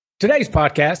Today's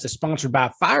podcast is sponsored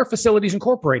by Fire Facilities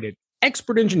Incorporated,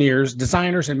 expert engineers,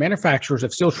 designers, and manufacturers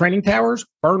of steel training towers,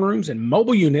 burn rooms, and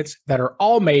mobile units that are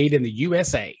all made in the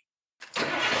USA.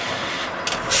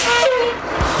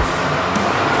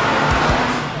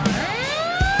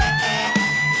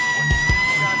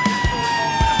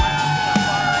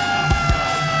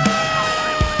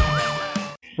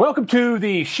 Welcome to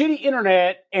the Shitty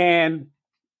Internet and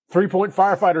 3-Point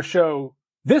Firefighter Show.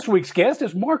 This week's guest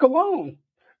is Mark Alone.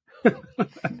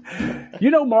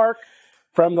 You know Mark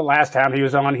from the last time he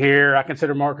was on here. I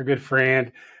consider Mark a good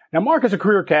friend. Now, Mark is a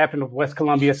career captain with West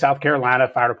Columbia, South Carolina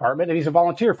Fire Department, and he's a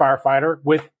volunteer firefighter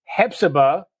with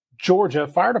Hephzibah, Georgia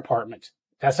Fire Department.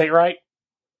 Did I say it right?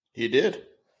 You did.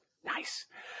 Nice.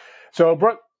 So,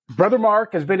 Brother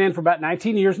Mark has been in for about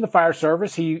 19 years in the fire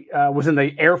service. He was in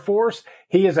the Air Force.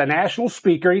 He is a national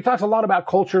speaker. He talks a lot about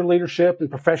culture, leadership, and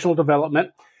professional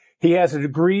development. He has a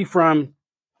degree from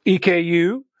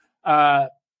EKU,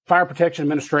 Fire Protection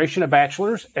Administration, a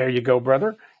bachelor's. There you go,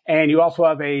 brother. And you also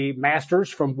have a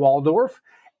master's from Waldorf.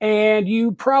 And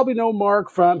you probably know Mark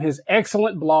from his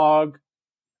excellent blog,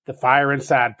 The Fire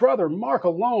Inside. Brother Mark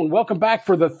Alone, welcome back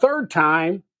for the third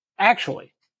time,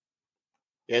 actually.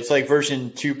 Yeah, it's like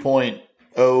version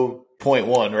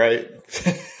 2.0.1, right?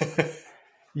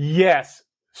 Yes.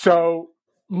 So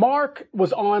Mark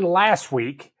was on last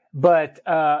week, but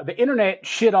the internet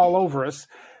shit all over us.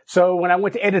 So when I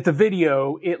went to edit the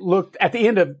video, it looked at the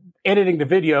end of editing the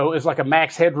video is like a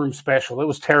Max Headroom special. It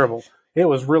was terrible. It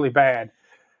was really bad.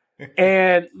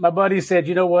 And my buddy said,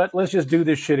 you know what? Let's just do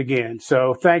this shit again.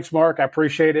 So thanks, Mark. I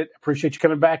appreciate it. Appreciate you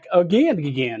coming back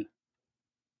again.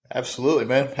 Absolutely,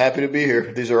 man. Happy to be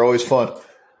here. These are always fun.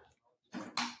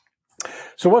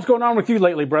 So what's going on with you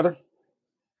lately, brother?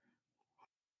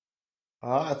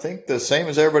 I think the same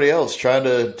as everybody else, trying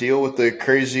to deal with the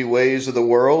crazy ways of the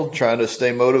world, trying to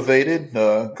stay motivated,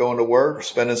 going to work,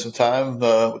 spending some time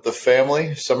with the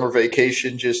family. Summer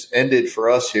vacation just ended for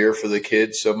us here for the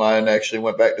kids, so mine actually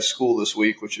went back to school this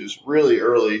week, which is really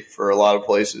early for a lot of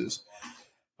places.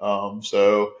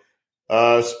 So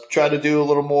try to do a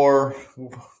little more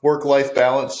work-life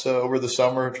balance over the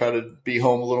summer, try to be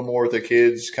home a little more with the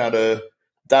kids, kind of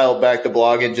dialed back the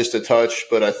blogging just a touch,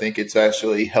 but I think it's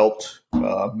actually helped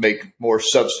make more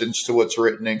substance to what's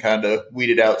written and kind of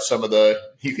weeded out some of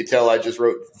you could tell I just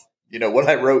wrote, what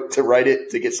I wrote to write it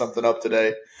to get something up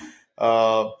today.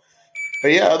 But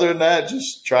yeah, other than that,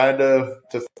 just trying to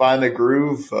find the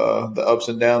groove, the ups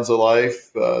and downs of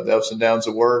life, the ups and downs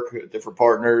of work, different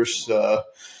partners.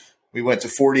 We went to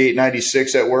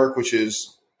 4896 at work, which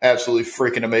is absolutely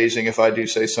freaking amazing, if I do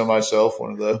say so myself.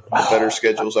 One of the better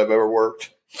schedules I've ever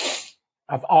worked.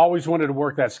 I've always wanted to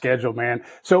work that schedule, man.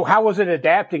 So how was it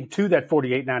adapting to that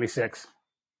 4896?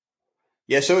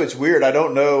 Yeah, so it's weird. I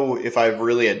don't know if I've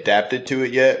really adapted to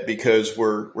it yet because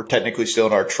we're technically still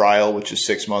in our trial, which is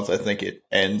 6 months. I think it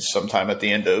ends sometime at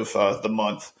the end of the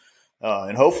month.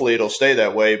 And hopefully it'll stay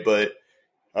that way. But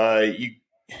it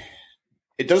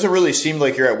doesn't really seem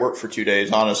like you're at work for 2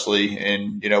 days, honestly.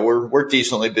 And, we're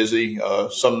decently busy.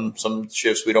 Some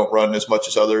shifts we don't run as much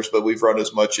as others, but we've run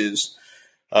as much as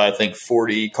I think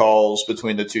 40 calls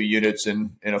between the two units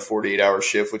in a 48-hour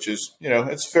shift, which is,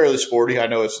 it's fairly sporty. I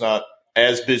know it's not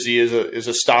as busy as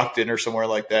a Stockton or somewhere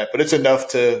like that, but it's enough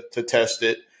to test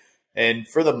it. And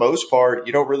for the most part,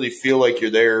 you don't really feel like you're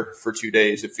there for 2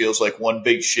 days. It feels like one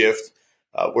big shift.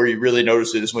 Where you really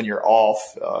notice it is when you're off,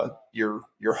 you're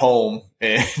home,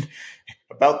 and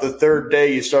about the third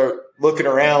day you start looking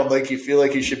around like you feel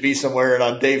like you should be somewhere, and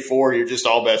on day 4 you're just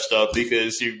all messed up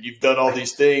because you've done all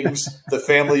these things. The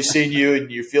family's seen you,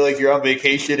 and you feel like you're on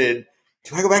vacation. And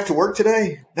do I go back to work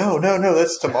today? No,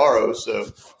 that's tomorrow. So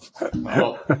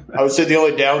I would say the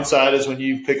only downside is when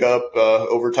you pick up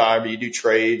overtime, or you do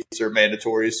trades or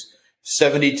mandatories.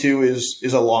 72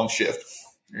 is a long shift,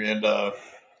 and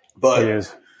but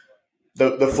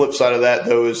the flip side of that,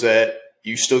 though, is that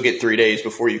you still get 3 days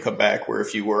before you come back, where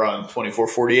if you were on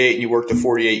 24-48 and you worked the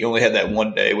 48, you only had that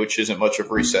 1 day, which isn't much of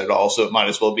a reset at all. So it might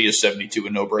as well be a 72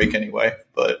 and no break anyway.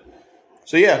 But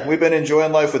so, yeah, we've been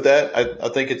enjoying life with that. I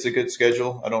think it's a good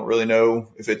schedule. I don't really know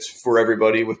if it's for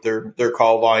everybody with their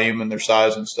call volume and their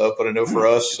size and stuff. But I know for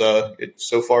us, it's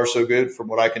so far so good from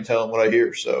what I can tell and what I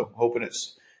hear. So hoping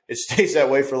it stays that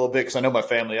way for a little bit because I know my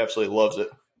family absolutely loves it.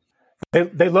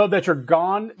 They love that you're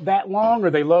gone that long,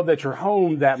 or they love that you're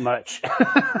home that much?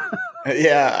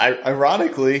 Yeah,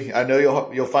 ironically, I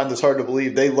know you'll find this hard to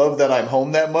believe. They love that I'm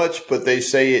home that much, but they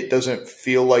say it doesn't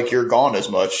feel like you're gone as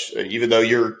much, even though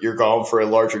you're gone for a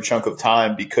larger chunk of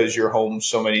time because you're home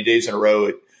so many days in a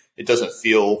row. It doesn't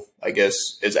feel, I guess,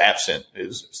 as absent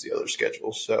as the other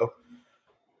schedules. So,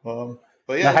 but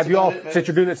But yeah, now, have you all, since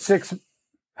you're doing it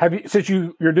since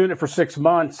you're doing it for 6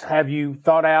 months, have you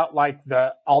thought out like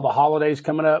all the holidays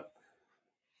coming up?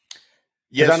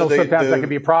 Because I know sometimes that can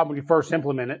be a problem when you first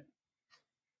implement it.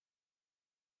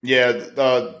 Yeah,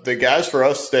 the guys for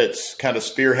us that's kind of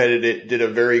spearheaded it did a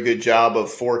very good job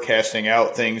of forecasting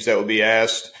out things that would be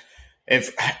asked. And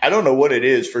I don't know what it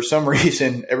is. For some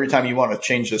reason, every time you want to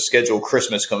change the schedule,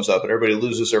 Christmas comes up and everybody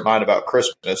loses their mind about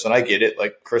Christmas. And I get it.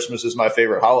 Like, Christmas is my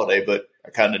favorite holiday, but I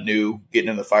kind of knew getting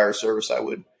in the fire service, I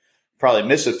would probably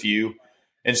miss a few.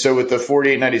 And so with the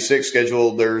 4896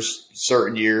 schedule, there's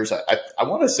certain years, I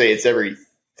want to say it's like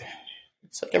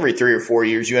every 3 or 4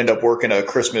 years, you end up working a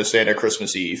Christmas and a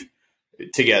Christmas Eve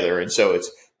together. And so it's,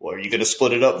 well, are you going to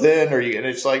split it up then? And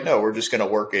it's like, no, we're just going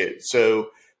to work it.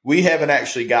 So we haven't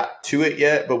actually got to it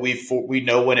yet, but we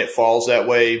know when it falls that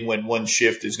way, when one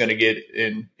shift is going to get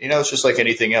in. It's just like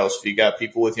anything else. If you got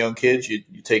people with young kids, you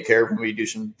take care of them. You do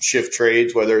some shift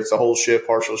trades, whether it's a whole shift,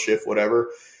 partial shift,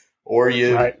 whatever. Or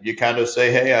you kind of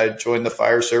say, hey, I joined the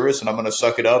fire service and I'm going to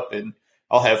suck it up, and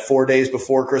I'll have 4 days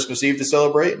before Christmas Eve to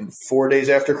celebrate and 4 days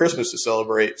after Christmas to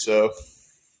celebrate. So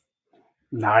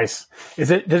nice.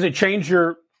 Does it change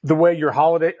the way your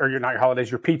holiday, or not your holidays,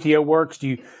 your PTO works?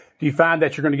 Do you find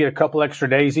that you're going to get a couple extra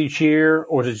days each year,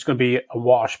 or is it just going to be a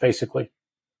wash basically?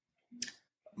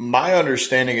 My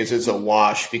understanding is it's a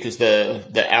wash, because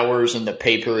the hours and the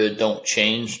pay period don't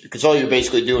change, because all you're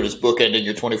basically doing is bookending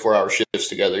your 24-hour shifts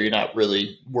together. You're not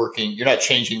really working. You're not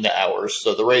changing the hours.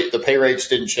 So the pay rates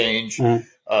didn't change.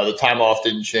 Mm-hmm. The time off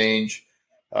didn't change.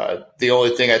 The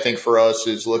only thing I think for us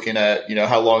is looking at,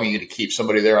 how long are you going to keep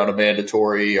somebody there on a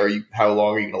mandatory? How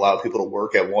long are you going to allow people to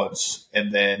work at once?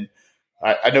 And then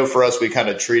I know for us, we kind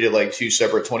of treat it like two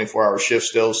separate 24-hour shifts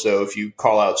still. So if you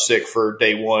call out sick for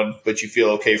day one, but you feel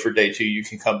okay for day two, you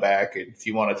can come back. And if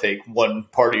you want to take one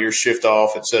part of your shift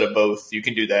off instead of both, you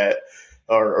can do that,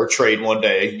 or trade one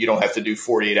day. You don't have to do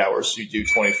 48 hours. You do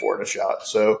 24 in a shot.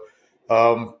 So,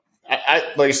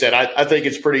 like I said, I think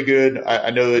it's pretty good. I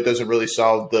know it doesn't really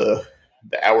solve the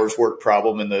hours work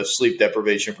problem and the sleep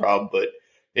deprivation problem, but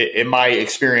in my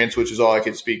experience, which is all I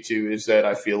can speak to, is that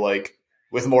I feel like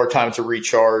with more time to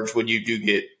recharge, when you do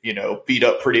get, beat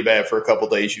up pretty bad for a couple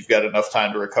of days, you've got enough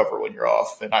time to recover when you're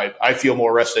off. And I feel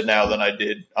more rested now than I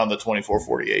did on the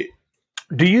 24-48.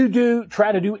 Do you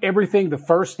try to do everything the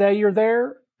first day you're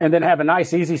there and then have a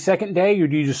nice, easy second day, or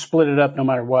do you just split it up no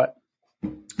matter what?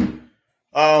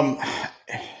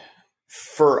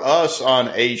 For us on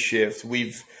A shift,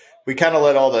 we kind of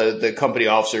let all the company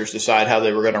officers decide how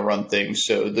they were going to run things.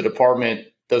 So the department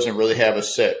doesn't really have a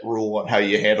set rule on how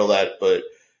you handle that, but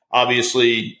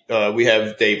obviously we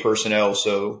have day personnel,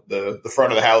 so the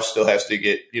front of the house still has to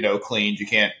get cleaned. You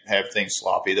can't have things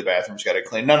sloppy. The bathroom's got to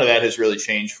clean. None of that has really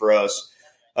changed for us.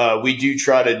 We do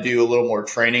try to do a little more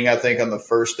training, I think, on the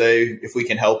first day if we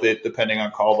can help it, depending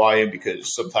on call volume,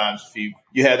 because sometimes if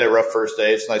you had that rough first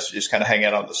day, it's nice to just kind of hang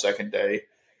out on the second day.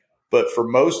 But for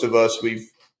most of us,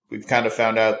 we've kind of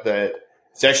found out that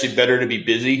it's actually better to be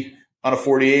busy on a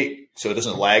 48 so it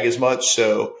doesn't lag as much.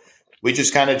 So we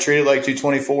just kind of treat it like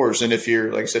 224s. And if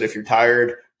you're, like I said, if you're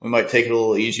tired, we might take it a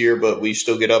little easier, but we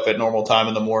still get up at normal time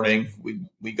in the morning.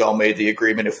 We all made the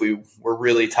agreement if we were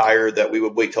really tired that we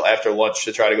would wait till after lunch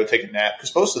to try to go take a nap.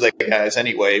 Because most of the guys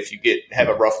anyway, if you have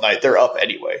a rough night, they're up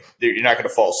anyway. You're not going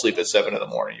to fall asleep at 7 a.m.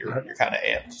 You're kind of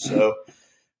amped. So,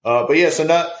 but yeah,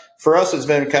 so for us, it's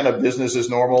been kind of business as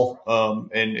normal.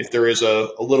 And if there is a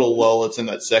little lull, it's in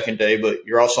that second day, but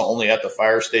you're also only at the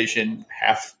fire station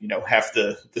half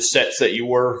the sets that you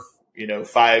were,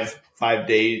 5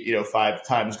 days, 5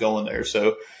 times going there.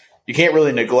 So you can't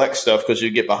really neglect stuff because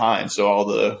you get behind. So all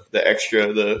the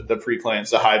extra, the pre-plans,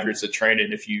 the hydrants, the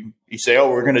training, if you say, oh,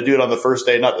 we're going to do it on the first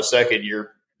day, not the second,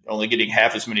 you're only getting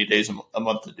half as many days a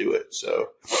month to do it. So.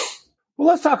 Well,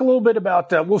 let's talk a little bit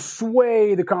about, we'll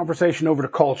sway the conversation over to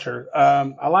culture.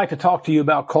 I like to talk to you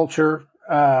about culture.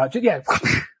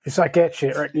 It's like that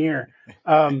shit right in here.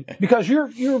 Because you're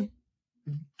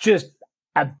just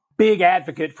a big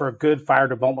advocate for a good fire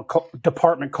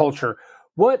department culture.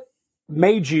 What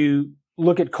made you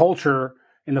look at culture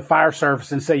in the fire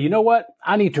service and say, you know what?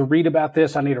 I need to read about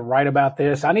this. I need to write about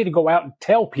this. I need to go out and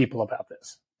tell people about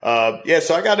this.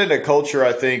 So I got into culture,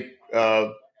 I think,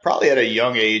 probably at a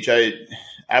young age.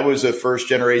 I was a first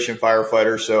generation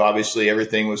firefighter, so obviously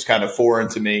everything was kind of foreign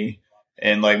to me.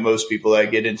 And like most people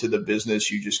that get into the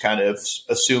business, you just kind of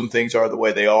assume things are the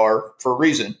way they are for a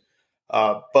reason.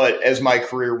 But as my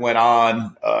career went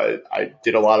on, I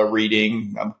did a lot of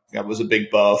reading. I was a big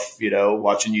buff,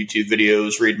 watching YouTube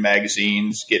videos, reading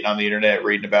magazines, getting on the internet,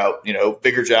 reading about,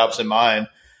 bigger jobs than mine.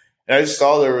 And I just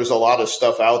saw there was a lot of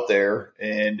stuff out there.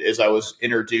 And as I was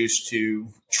introduced to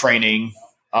training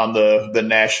on the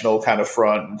national kind of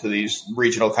front into these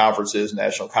regional conferences,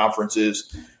 national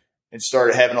conferences, and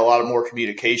started having a lot of more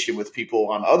communication with people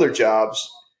on other jobs,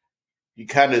 you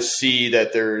kind of see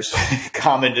that there's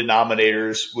common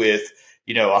denominators with,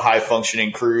 a high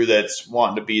functioning crew that's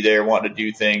wanting to be there, wanting to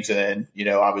do things. And then,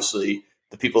 obviously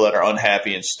the people that are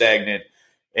unhappy and stagnant.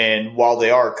 And while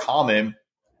they are common,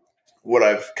 what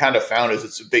I've kind of found is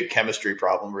it's a big chemistry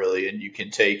problem, really. And you can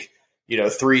take,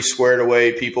 3 squared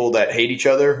away people that hate each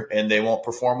other and they won't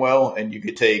perform well. And you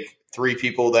could take 3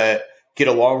 people that get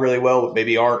along really well, but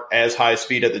maybe aren't as high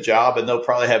speed at the job, and they'll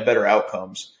probably have better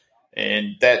outcomes.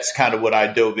 And that's kind of what I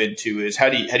dove into is how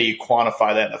do you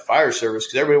quantify that in the fire service?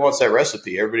 Because everybody wants that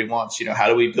recipe. Everybody wants, how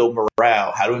do we build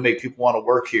morale? How do we make people want to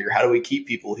work here? How do we keep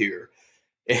people here?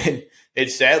 And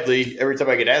sadly, every time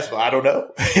I get asked, well, I don't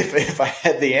know. If I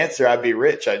had the answer, I'd be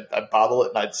rich. I'd bottle it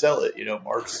and I'd sell it,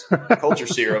 Mark's culture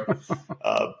serum.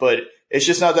 But it's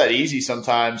just not that easy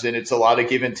sometimes. And it's a lot of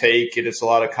give and take, and it's a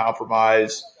lot of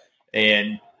compromise.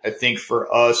 And I think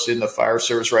for us in the fire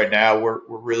service right now, we're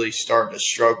really starting to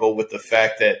struggle with the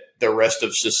fact that the rest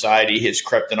of society has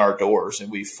crept in our doors,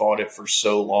 and we've fought it for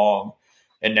so long.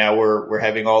 And now we're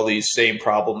having all these same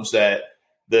problems that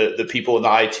the people in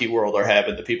the IT world are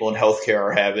having, the people in healthcare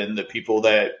are having, the people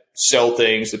that sell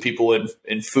things, the people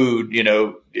in food.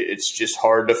 It's just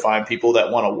hard to find people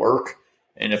that want to work.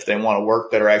 And if they want to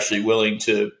work, that are actually willing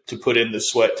to put in the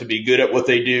sweat to be good at what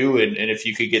they do. And if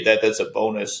you could get that, that's a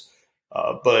bonus.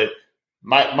 But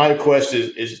my request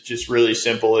is just really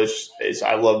simple. Is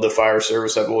I love the fire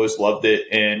service. I've always loved it.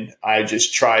 And I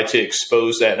just try to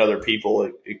expose that in other people.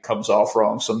 It comes off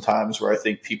wrong sometimes, where I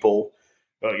think people,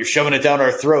 you're shoving it down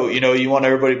our throat. You want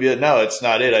everybody to be like, no, it's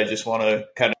not it. I just want to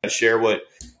kind of share what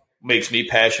makes me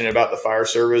passionate about the fire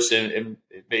service. And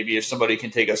maybe if somebody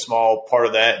can take a small part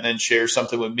of that and then share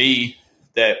something with me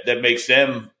that makes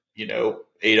them,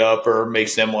 ate up or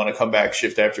makes them want to come back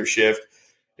shift after shift,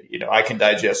 I can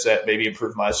digest that, maybe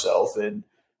improve myself. And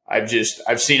I've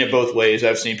seen it both ways.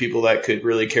 I've seen people that could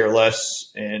really care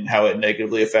less and how it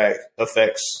negatively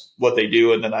affects what they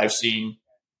do. And then I've seen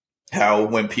how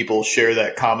when people share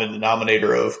that common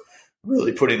denominator of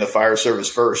really putting the fire service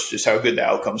first, just how good the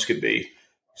outcomes could be.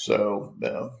 So,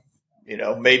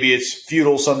 maybe it's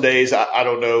futile some days. I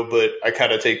don't know, but I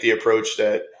kind of take the approach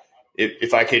that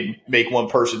if I can make one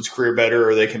person's career better,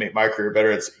 or they can make my career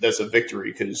better, that's a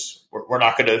victory, because we're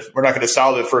not gonna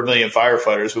solve it for 1 million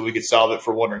firefighters, but we could solve it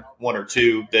for one or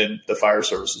two. Then the fire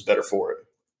service is better for it.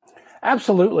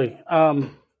 Absolutely.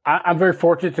 I'm very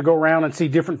fortunate to go around and see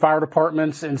different fire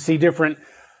departments and see different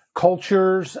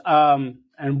cultures.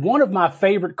 And one of my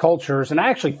favorite cultures, and I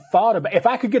actually thought about, if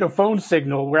I could get a phone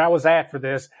signal where I was at for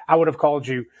this, I would have called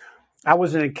you. I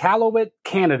was in Iqaluit,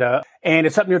 Canada, and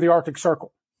it's up near the Arctic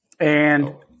Circle.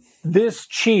 And this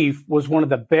chief was one of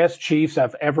the best chiefs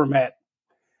I've ever met.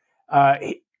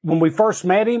 When we first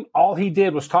met him, all he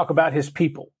did was talk about his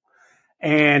people.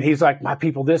 And he's like, my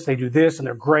people, they do this, and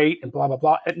they're great, and blah, blah,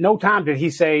 blah. At no time did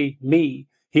he say me.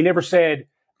 He never said,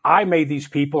 I made these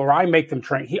people or I make them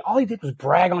train. All he did was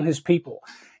brag on his people.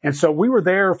 And so we were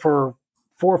there for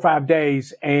 4 or 5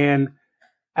 days, and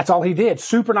that's all he did.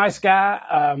 Super nice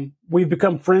guy. We've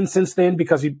become friends since then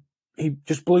because he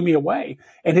just blew me away,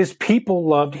 and his people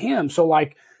loved him. So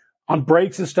like on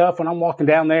breaks and stuff, when I'm walking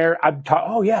down there, I'd talk,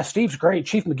 oh yeah, Steve's great.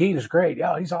 Chief McGee is great.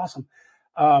 Yeah, he's awesome.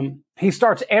 He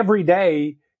starts every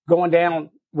day going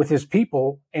down with his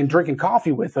people and drinking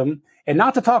coffee with them, and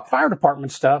not to talk fire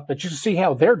department stuff, but just to see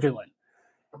how they're doing.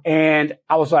 And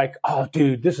I was like, oh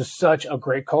dude, this is such a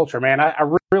great culture, man.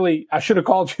 I should have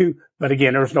called you, but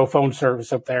again, there was no phone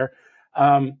service up there.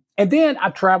 And then I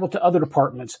traveled to other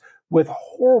departments with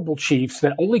horrible chiefs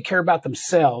that only care about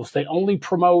themselves. They only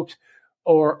promote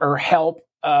or help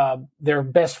their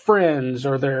best friends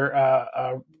or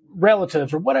their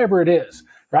relatives or whatever it is,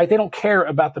 right? They don't care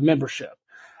about the membership.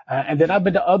 And then I've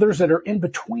been to others that are in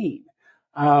between.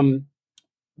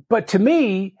 But to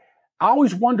me, I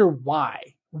always wonder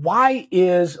why.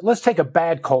 Let's take a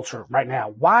bad culture right now.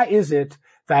 Why is it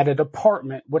that a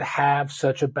department would have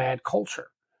such a bad culture?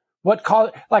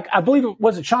 I believe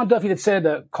was it Sean Duffy that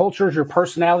said culture is your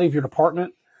personality of your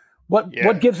department?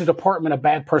 What gives a department a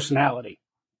bad personality?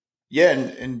 Yeah,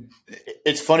 and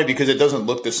it's funny because it doesn't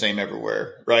look the same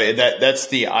everywhere, right? That's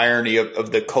the irony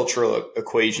of the cultural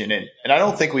equation, and I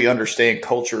don't think we understand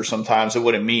culture sometimes and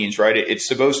what it means, right? It's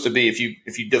supposed to be if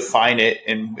you define it,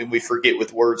 and we forget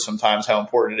with words sometimes how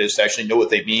important it is to actually know what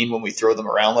they mean when we throw them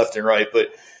around left and right.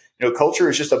 But culture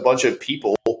is just a bunch of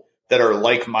people that are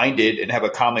like-minded and have a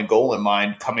common goal in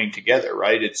mind coming together,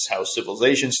 right? It's how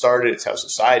civilization started. It's how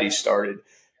society started.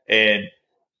 And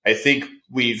I think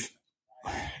we've,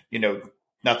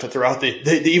 not to throw out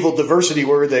the evil diversity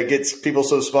word that gets people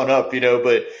so spun up,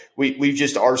 but we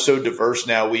just are so diverse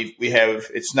now. We have,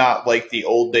 it's not like the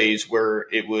old days where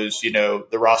it was,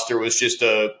 the roster was just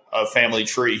a family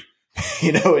tree,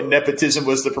 and nepotism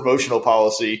was the promotional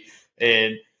policy.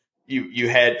 And you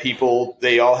had people,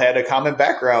 they all had a common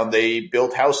background. They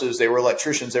built houses. They were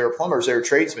electricians. They were plumbers. They were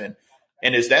tradesmen.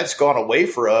 And as that's gone away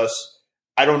for us,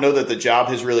 I don't know that the job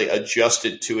has really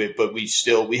adjusted to it, but we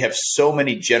have so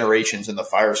many generations in the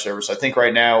fire service. I think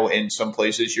right now in some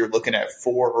places you're looking at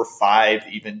 4 or 5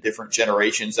 even different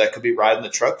generations that could be riding the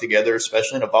truck together,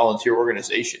 especially in a volunteer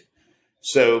organization.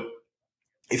 So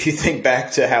if you think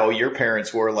back to how your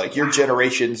parents were, like your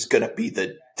generation's going to be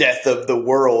the death of the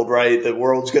world, right? The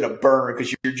world's going to burn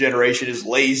because your generation is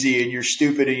lazy and you're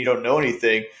stupid and you don't know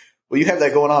anything. Well, you have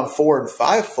that going on 4 and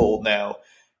 5-fold now.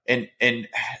 And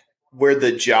where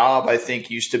the job, I think,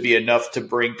 used to be enough to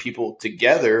bring people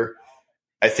together,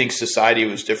 I think society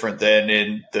was different then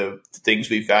in the things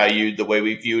we valued, the way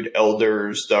we viewed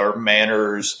elders, our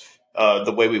manners,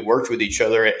 the way we worked with each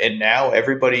other. And now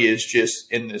everybody is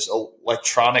just in this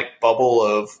electronic bubble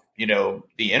of,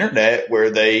 the internet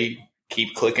where they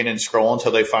keep clicking and scrolling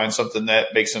until they find something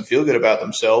that makes them feel good about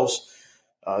themselves.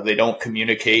 They don't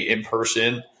communicate in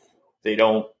person. They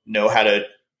don't know how to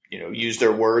use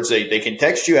their words. They can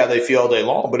text you how they feel all day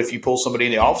long, but if you pull somebody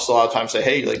in the office a lot of times, say,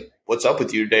 hey, like, what's up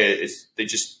with you today? They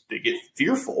get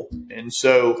fearful. And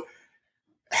so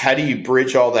how do you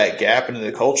bridge all that gap into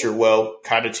the culture? Well,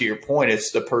 kind of to your point,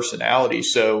 it's the personality.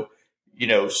 So,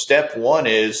 step one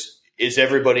is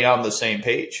everybody on the same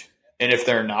page? And if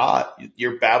they're not,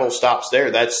 your battle stops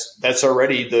there. That's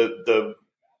already the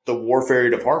warfare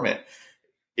department.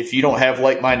 If you don't have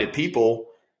like-minded people,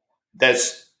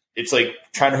 it's like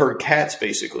trying to herd cats,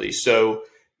 basically. So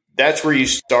that's where you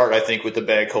start, I think, with the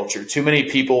bad culture. Too many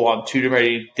people on too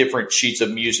many different sheets of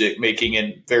music making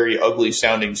a very ugly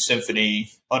sounding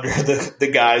symphony under the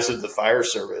guise of the fire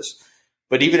service.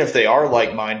 But even if they are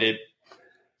like-minded,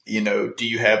 do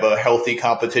you have a healthy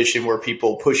competition where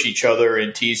people push each other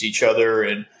and tease each other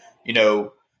and,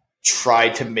 try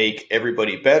to make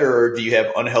everybody better? Or do you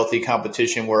have unhealthy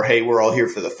competition where, hey, we're all here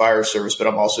for the fire service, but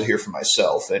I'm also here for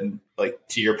myself? And like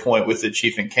to your point with the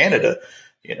chief in Canada,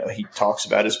 he talks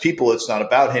about his people. It's not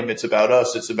about him. It's about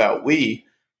us. It's about we.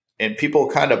 And people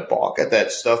kind of balk at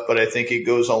that stuff, but I think it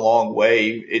goes a long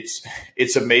way.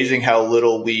 It's amazing how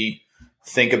little we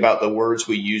think about the words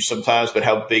we use sometimes, but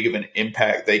how big of an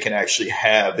impact they can actually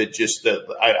have.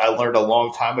 I learned a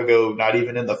long time ago, not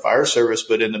even in the fire service,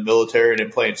 but in the military and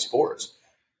in playing sports.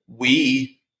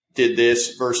 We did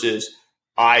this versus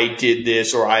I did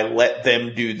this or I let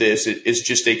them do this. It's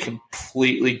just a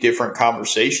completely different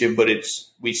conversation, but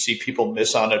we see people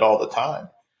miss on it all the time.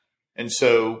 And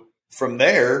so from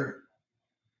there,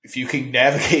 if you can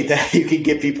navigate that, you can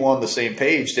get people on the same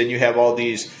page, then you have all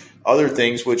these other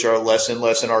things which are less and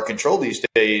less in our control these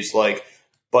days, like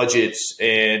budgets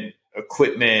and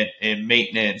equipment and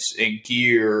maintenance and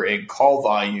gear and call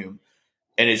volume.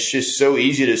 And it's just so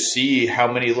easy to see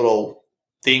how many little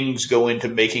things go into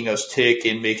making us tick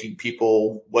and making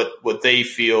people what they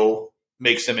feel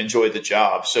makes them enjoy the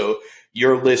job. So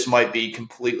your list might be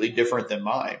completely different than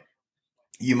mine.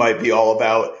 You might be all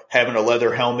about having a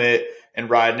leather helmet and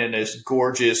riding in this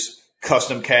gorgeous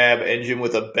custom cab engine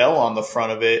with a bell on the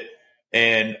front of it.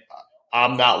 And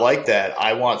I'm not like that.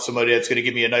 I want somebody that's going to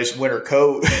give me a nice winter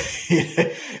coat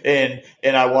and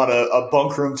I want a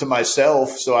bunk room to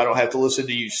myself so I don't have to listen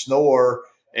to you snore.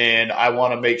 And I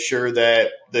want to make sure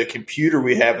that the computer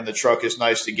we have in the truck is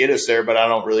nice to get us there, but I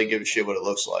don't really give a shit what it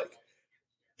looks like.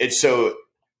 And so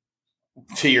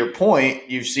to your point,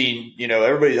 you've seen,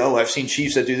 everybody, I've seen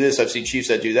chiefs that do this. I've seen chiefs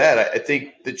that do that. I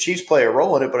think the chiefs play a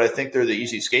role in it, but I think they're the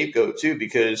easy scapegoat too,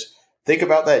 because think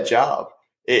about that job.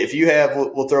 If you have,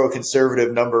 we'll throw a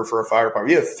conservative number for a fire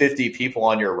department, you have 50 people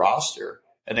on your roster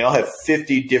and they all have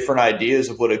 50 different ideas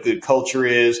of what a good culture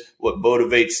is, what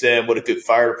motivates them, what a good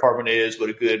fire department is, what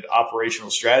a good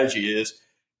operational strategy is.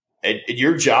 And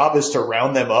your job is to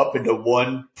round them up into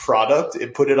one product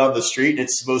and put it on the street. And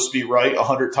it's supposed to be right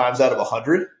 100 times out of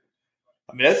 100.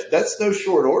 I mean, that's no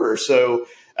short order. So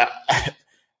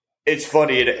it's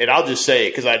funny, and I'll just say it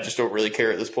because I just don't really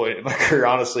care at this point in my career.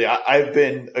 Honestly, I've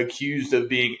been accused of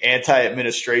being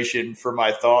anti-administration for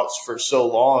my thoughts for so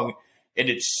long. And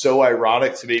it's so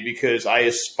ironic to me because I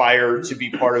aspire to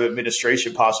be part of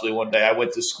administration possibly one day. I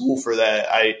went to school for that.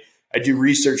 I do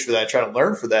research for that, try to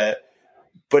learn for that.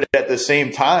 But at the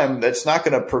same time, that's not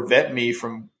going to prevent me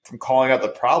from from calling out the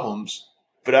problems,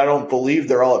 but I don't believe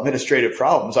they're all administrative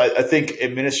problems. I think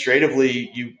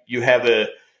administratively you have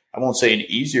I won't say an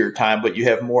easier time, but you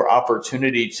have more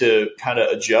opportunity to kind of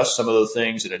adjust some of those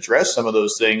things and address some of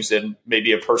those things than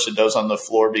maybe a person does on the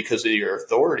floor because of your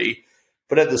authority.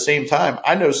 But at the same time,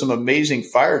 I know some amazing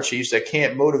fire chiefs that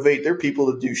can't motivate their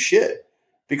people to do shit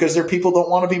because their people don't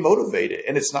want to be motivated.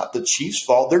 And it's not the chief's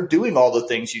fault. They're doing all the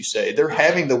things you say. They're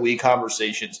having the we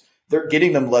conversations. They're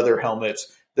getting them leather helmets.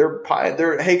 They're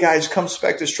hey guys, come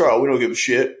spec this trial. We don't give a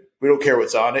shit. We don't care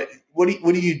what's on it. What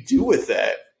do you do with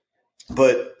that?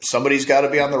 But somebody's got to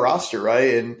be on the roster,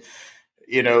 right? And,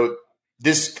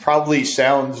 this probably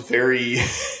sounds very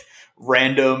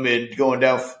random and going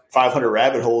down 500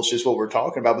 rabbit holes, just what we're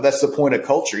talking about. But that's the point of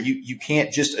culture. You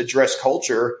can't just address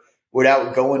culture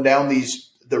without going down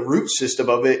the root system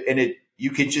of it. And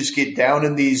you can just get down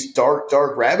in these dark,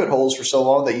 dark rabbit holes for so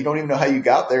long that you don't even know how you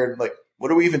got there. And like,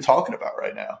 what are we even talking about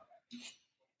right now?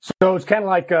 So it's kind of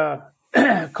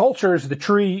like culture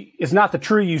is not the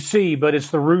tree you see, but it's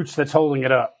the roots that's holding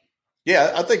it up.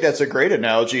 Yeah, I think that's a great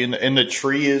analogy. And the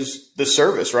tree is the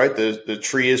service, right? The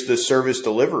tree is the service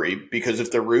delivery, because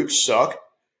if the roots suck,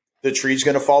 the tree's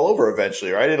going to fall over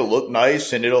eventually, right? It'll look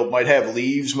nice and might have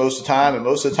leaves most of the time, and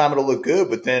most of the time it'll look good.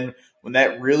 But then when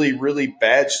that really, really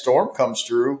bad storm comes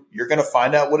through, you're going to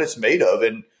find out what it's made of.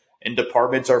 And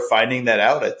departments are finding that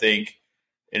out, I think.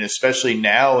 And especially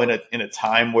now in a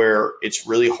time where it's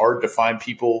really hard to find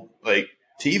people like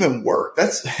to even work.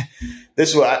 This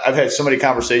is what I've had so many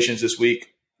conversations this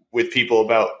week with people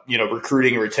about,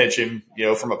 recruiting and retention,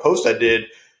 from a post I did.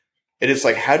 And it's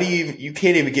like, how do you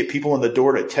can't even get people in the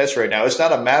door to test right now. It's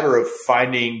not a matter of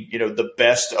finding, the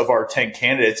best of our 10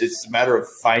 candidates. It's a matter of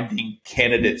finding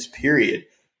candidates, period.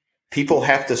 People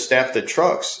have to staff the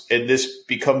trucks. And this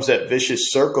becomes that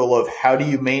vicious circle of how do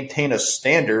you maintain a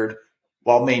standard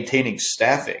while maintaining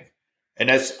staffing? And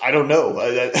I don't know.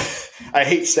 I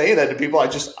hate saying that to people.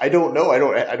 I don't know.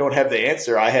 I don't have the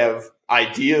answer. I have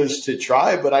ideas to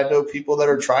try, but I know people that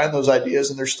are trying those ideas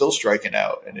and they're still striking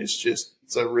out. And it's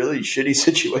a really shitty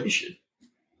situation.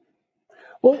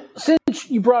 Well,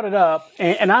 since you brought it up,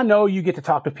 and I know you get to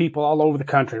talk to people all over the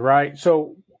country, right?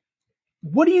 So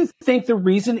what do you think the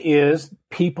reason is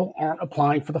people aren't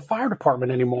applying for the fire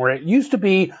department anymore? It used to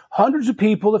be hundreds of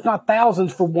people, if not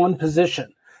thousands, for one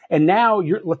position. And now,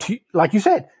 like you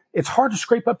said, it's hard to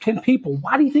scrape up 10 people.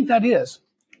 Why do you think that is?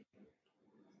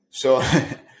 So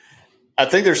I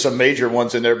think there's some major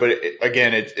ones in there, but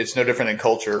again, it's no different than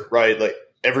culture, right? Like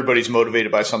everybody's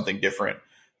motivated by something different.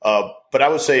 But I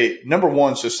would say, number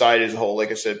one, society as a whole,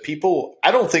 like I said,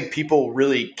 I don't think people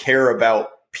really care about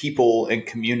people and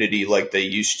community like they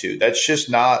used to. That's just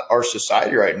not our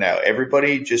society right now.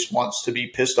 Everybody just wants to be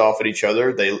pissed off at each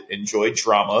other. They enjoy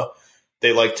drama.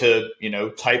 They like to,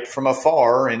 type from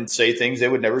afar and say things they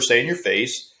would never say in your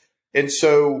face. And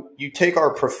so you take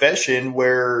our profession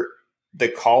where the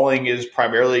calling is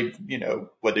primarily,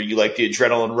 whether you like the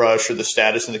adrenaline rush or the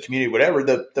status in the community, whatever,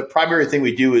 the primary thing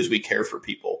we do is we care for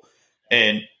people.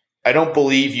 And I don't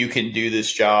believe you can do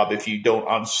this job if you don't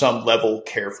on some level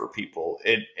care for people.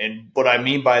 And what I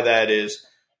mean by that is,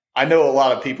 I know a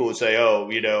lot of people would say,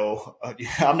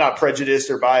 I'm not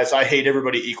prejudiced or biased. I hate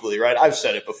everybody equally, right? I've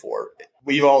said it before.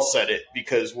 We've all said it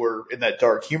because we're in that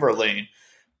dark humor lane.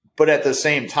 But at the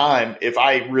same time, if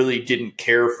I really didn't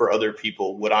care for other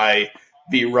people, would I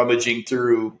be rummaging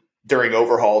through during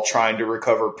overhaul trying to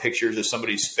recover pictures of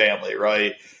somebody's family,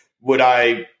 right? Would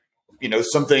I,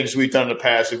 some things we've done in the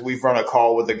past, if we've run a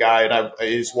call with a guy and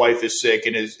his wife is sick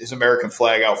and his American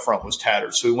flag out front was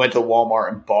tattered. So we went to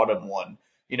Walmart and bought him one.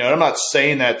 And I'm not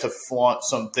saying that to flaunt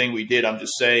something we did. I'm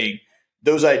just saying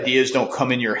those ideas don't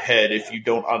come in your head if you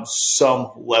don't on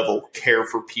some level care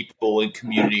for people and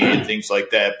community and things like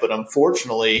that. But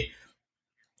unfortunately,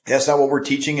 that's not what we're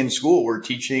teaching in school. We're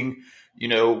teaching,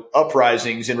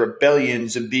 uprisings and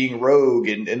rebellions and being rogue.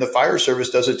 And the fire service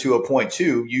does it to a point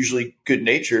too, usually good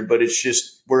natured, but it's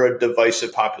just, we're a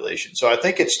divisive population. So I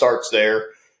think it starts there.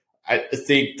 I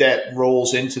think that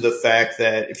rolls into the fact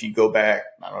that if you go back,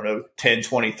 10,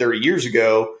 20, 30 years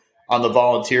ago, on the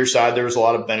volunteer side, there was a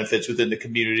lot of benefits within the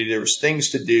community. There was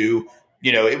things to do.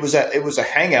 It was a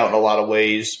hangout in a lot of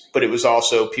ways, but it was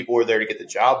also people were there to get the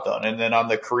job done. And then on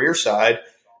the career side,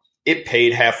 it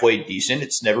paid halfway decent.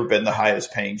 It's never been the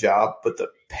highest paying job, but the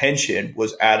pension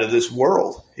was out of this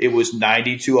world. It was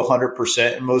 90 to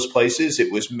 100% in most places.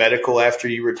 It was medical after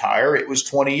you retire. It was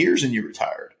 20 years and you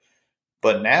retired.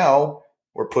 But now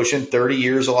we're pushing 30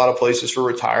 years, a lot of places for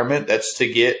retirement. That's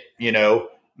to get,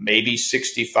 maybe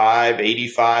 65,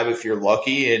 85 if you're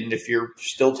lucky. And if you're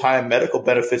still tying medical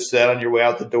benefits to that on your way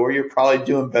out the door, you're probably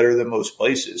doing better than most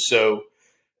places. So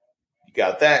you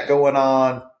got that going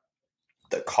on.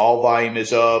 The call volume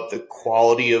is up. The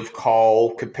quality of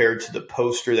call compared to the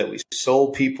poster that we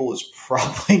sold people is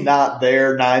probably not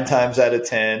there 9 times out of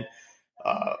 10.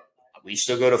 We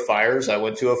still go to fires. I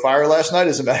went to a fire last night,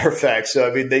 as a matter of fact. So,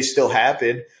 I mean, they still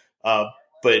happen,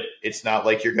 but it's not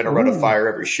like you're going to run a fire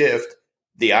every shift.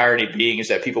 The irony being is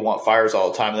that people want fires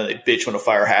all the time, and then they bitch when a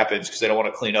fire happens because they don't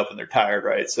want to clean up and they're tired,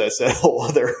 right? So that's a whole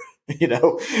other,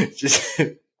 just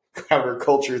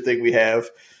counterculture thing we have.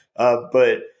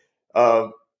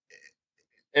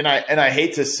 And I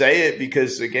hate to say it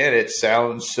because, again, it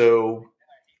sounds so,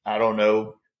 I don't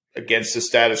know, against the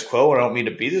status quo. I don't mean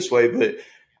to be this way, but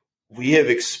we have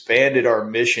expanded our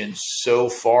mission so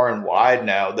far and wide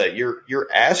now that you're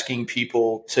asking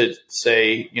people to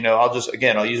say,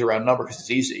 I'll use a round number because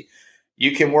it's easy.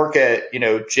 You can work at,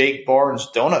 Jake Barnes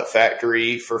Donut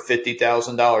Factory for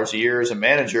 $50,000 a year as a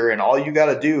manager, and all you got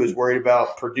to do is worry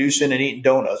about producing and eating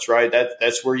donuts, right?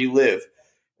 That's where you live.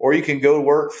 Or you can go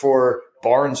work for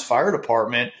Barnes Fire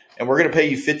Department, and we're going to pay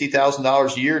you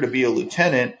 $50,000 a year to be a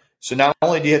lieutenant. So not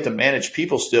only do you have to manage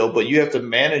people still, but you have to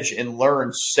manage and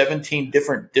learn 17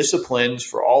 different disciplines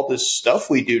for all this stuff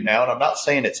we do now. And I'm not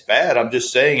saying it's bad. I'm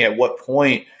just saying, at what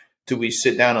point do we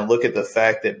sit down and look at the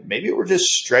fact that maybe we're just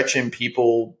stretching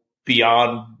people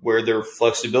beyond where their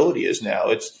flexibility is now?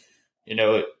 It's,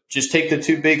 just take the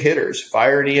two big hitters,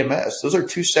 fire and EMS. Those are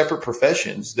two separate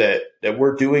professions that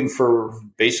we're doing for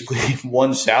basically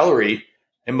one salary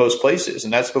in most places.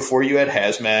 And that's before you had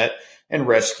hazmat and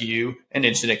rescue and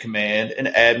incident command and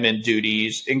admin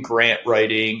duties and grant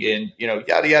writing and,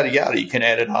 yada, yada, yada. You can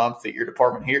add it on, fit your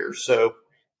department here. So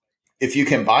if you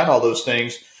combine all those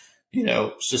things,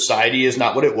 society is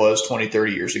not what it was 20,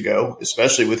 30 years ago,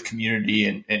 especially with community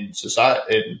and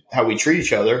society and how we treat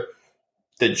each other.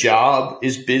 The job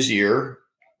is busier.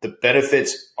 The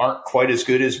benefits aren't quite as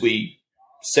good as we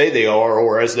say they are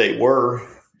or as they were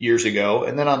years ago.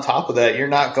 And then on top of that, you're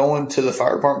not going to the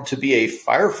fire department to be a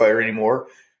firefighter anymore.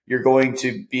 You're going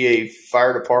to be a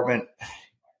fire department,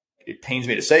 it pains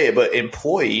me to say it, but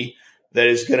employee that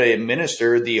is going to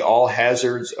administer the all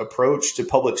hazards approach to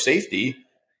public safety.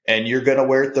 And you're going to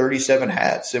wear 37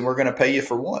 hats and we're going to pay you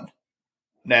for one.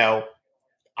 Now,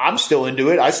 I'm still into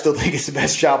it. I still think it's the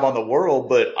best job on the world,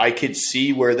 but I could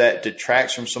see where that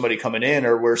detracts from somebody coming in,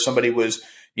 or where somebody was,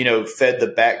 fed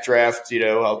the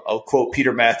backdraft. I'll quote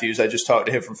Peter Matthews. I just talked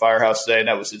to him from Firehouse today, and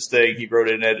that was his thing. He wrote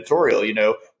an editorial,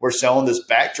 we're selling this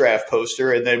backdraft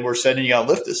poster and then we're sending you on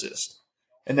lift assist.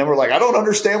 And then we're like, I don't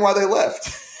understand why they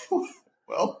left.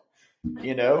 Well, let's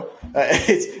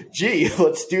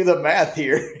do the math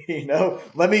here.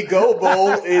 Let Me Go Bowl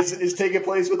is taking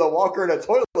place with a walker and a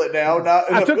toilet now.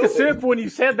 Not I took a sip when you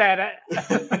said that.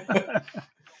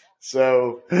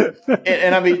 So,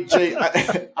 and I mean, Jay,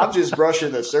 I'm just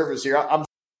brushing the surface here. I'm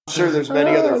sure there's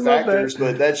many other factors,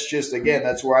 but that's just, again,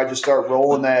 that's where I just start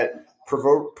rolling that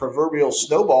proverbial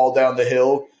snowball down the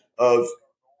hill of,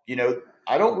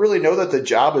 I don't really know that the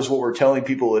job is what we're telling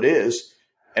people it is.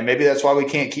 And maybe that's why we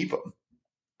can't keep them.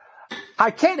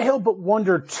 I can't help but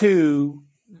wonder, too,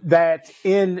 that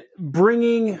in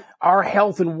bringing our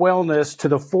health and wellness to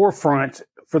the forefront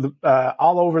for the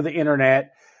all over the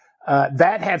internet,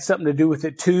 that had something to do with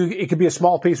it, too. It could be a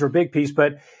small piece or a big piece.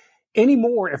 But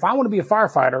anymore, if I want to be a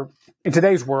firefighter in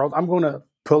today's world, I'm going to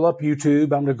pull up YouTube. I'm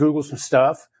going to Google some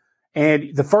stuff.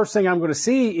 And the first thing I'm going to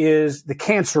see is the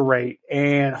cancer rate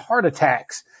and heart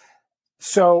attacks.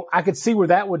 So I could see where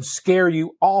that would scare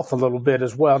you off a little bit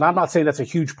as well. And I'm not saying that's a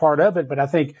huge part of it, but I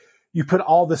think you put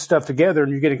all this stuff together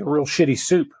and you're getting a real shitty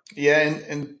soup. Yeah,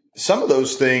 and some of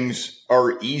those things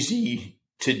are easy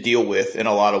to deal with in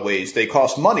a lot of ways. They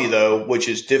cost money, though, which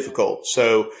is difficult.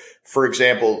 So, for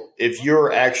example, if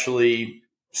you're actually,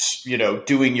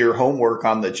 doing your homework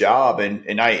on the job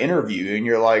and I interview you and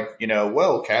you're like,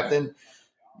 well, Captain,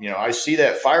 I see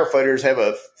that firefighters have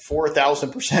a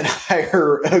 4,000%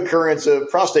 higher occurrence of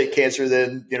prostate cancer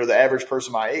than, the average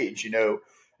person my age.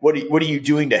 What are you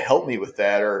doing to help me with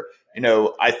that? Or,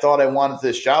 I thought I wanted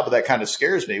this job, but that kind of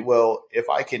scares me. Well, if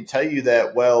I can tell you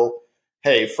that, well,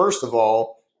 hey, first of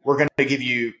all, we're going to give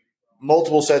you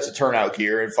multiple sets of turnout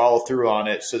gear and follow through on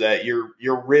it so that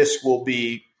your risk will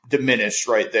be diminished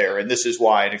right there. And this is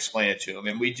why, and explain it to them.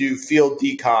 And we do field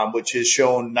decom, which has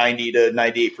shown 90 to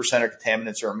 98% of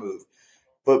contaminants are removed.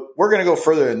 But we're going to go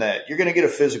further than that. You're going to get a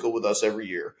physical with us every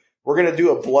year. We're going to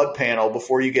do a blood panel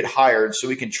before you get hired so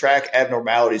we can track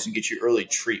abnormalities and get you early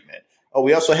treatment. Oh,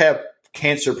 we also have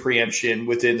cancer preemption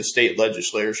within the state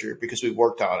legislature because we've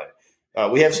worked on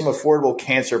it. We have some affordable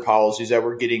cancer policies that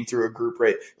we're getting through a group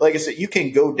rate. Like I said, you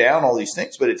can go down all these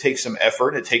things, but it takes some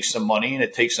effort, it takes some money, and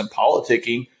it takes some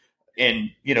politicking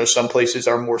and, some places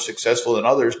are more successful than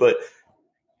others. But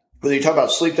whether you talk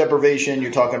about sleep deprivation,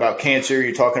 you're talking about cancer,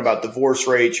 you're talking about divorce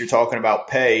rates, you're talking about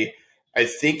pay, I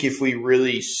think if we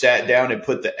really sat down and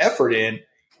put the effort in,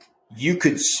 you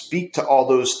could speak to all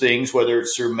those things, whether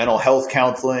it's through mental health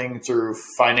counseling, through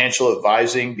financial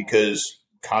advising, because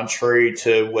contrary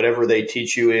to whatever they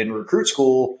teach you in recruit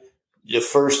school, the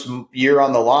first year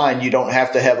on the line, you don't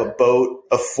have to have a boat,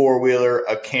 a four-wheeler,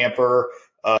 a camper,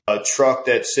 a truck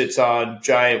that sits on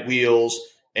giant wheels,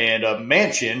 and a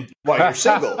mansion while you're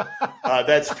single.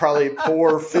 That's probably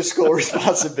poor fiscal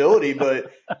responsibility,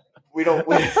 but we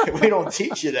don't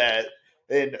teach you that.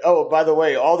 And, oh, by the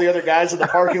way, all the other guys in the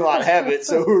parking lot have it,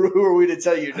 so who are we to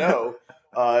tell you no?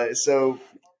 So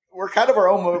we're kind of our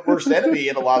own worst enemy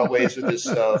in a lot of ways with this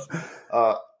stuff.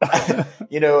 I'll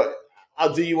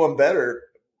do you one better.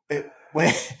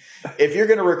 If you're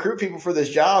going to recruit people for this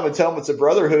job and tell them it's a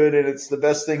brotherhood and it's the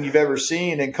best thing you've ever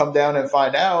seen and come down and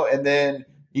find out, and then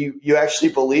you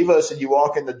actually believe us and you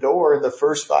walk in the door and the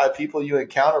first 5 people you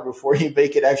encounter before you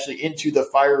make it actually into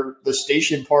the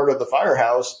station part of the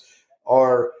firehouse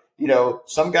are,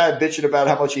 some guy bitching about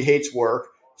how much he hates work,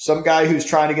 some guy who's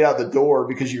trying to get out the door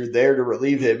because you're there to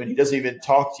relieve him and he doesn't even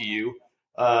talk to you.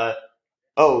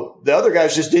 The other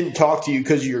guys just didn't talk to you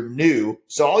because you're new.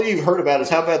 So all you've heard about is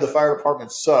how bad the fire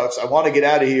department sucks. I want to get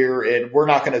out of here, and we're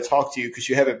not going to talk to you because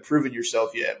you haven't proven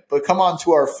yourself yet. But come on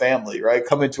to our family, right?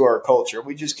 Come into our culture.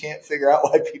 We just can't figure out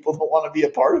why people don't want to be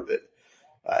a part of it.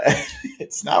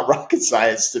 It's not rocket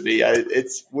science to me.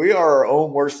 We are our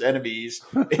own worst enemies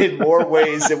in more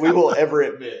ways than we will ever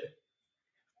admit.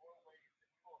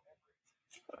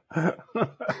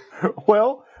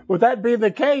 Well, with that being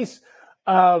the case,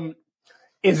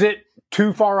 is it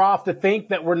too far off to think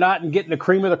that we're not getting the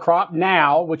cream of the crop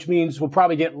now, which means we'll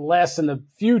probably get less in the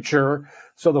future?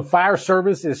 So the fire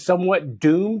service is somewhat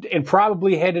doomed and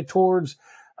probably headed towards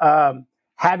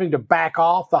having to back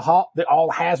off the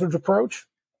all hazards approach?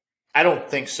 I don't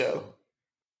think so.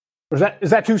 Or is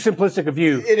that too simplistic a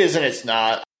view? It is and it's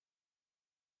not.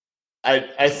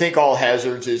 I think all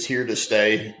hazards is here to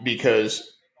stay because,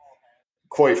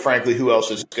 quite frankly, who else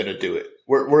is going to do it?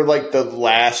 We're like the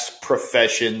last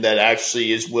profession that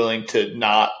actually is willing to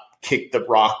not kick the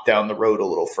rock down the road a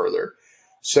little further.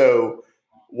 So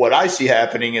what I see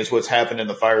happening is what's happened in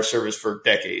the fire service for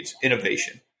decades,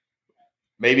 innovation.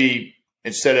 Maybe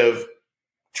instead of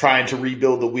trying to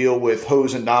rebuild the wheel with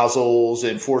hose and nozzles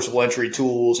and forcible entry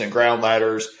tools and ground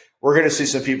ladders, we're going to see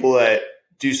some people that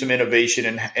do some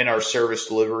innovation in our service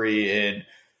delivery and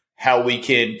how we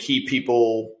can keep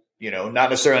people, not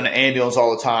necessarily on the ambulance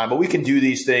all the time, but we can do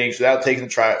these things without taking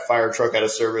the fire truck out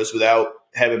of service, without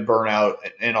having burnout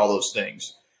and all those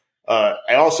things.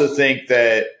 I also think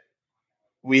that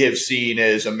we have seen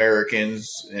as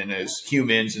Americans and as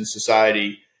humans in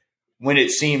society, when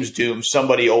it seems doomed,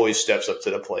 somebody always steps up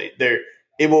to the plate.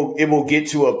 It will get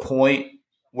to a point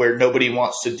where nobody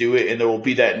wants to do it, and there will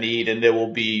be that need, and there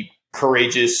will be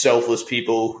courageous, selfless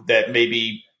people that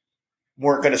maybe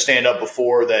weren't going to stand up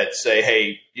before that say,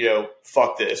 hey,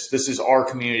 fuck this. This is our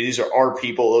community. These are our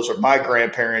people. Those are my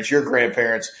grandparents, your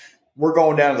grandparents. We're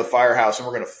going down to the firehouse and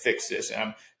we're going to fix this.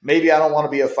 And maybe I don't want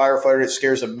to be a firefighter. It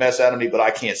scares the mess out of me, but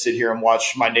I can't sit here and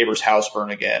watch my neighbor's house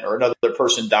burn again or another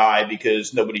person die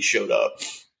because nobody showed up.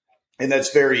 And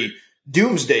that's very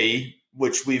doomsday,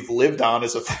 which we've lived on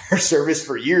as a fire service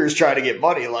for years, trying to get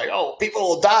money. Like, oh, people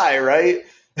will die, right?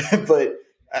 But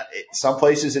some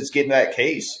places it's getting that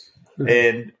case.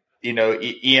 And,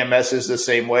 EMS is the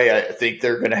same way. I think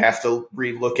they're going to have to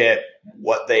relook at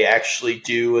what they actually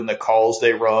do and the calls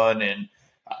they run. And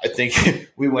I think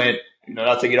we went,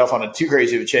 not to get off on a too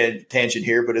crazy of a tangent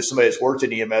here, but as somebody that's worked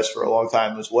in EMS for a long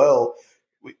time as well,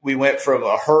 we went from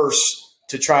a hearse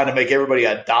to trying to make everybody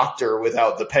a doctor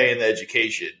without the pay and the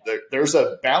education. There's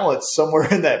a balance somewhere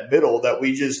in that middle that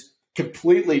we just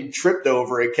completely tripped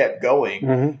over and kept going.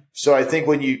 Mm-hmm. So I think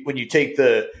when you take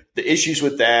the issues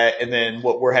with that and then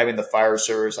what we're having the fire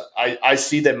service, I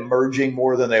see them merging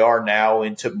more than they are now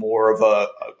into more of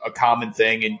a common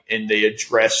thing, and they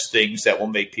address things that will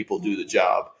make people do the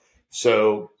job.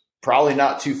 So probably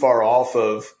not too far off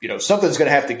of, something's going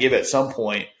to have to give at some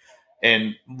point.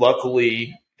 And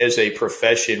luckily, as a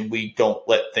profession, we don't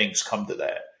let things come to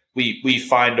that. We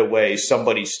find a way,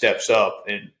 somebody steps up,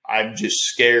 and I'm just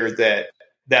scared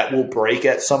that will break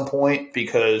at some point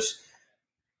because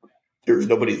there's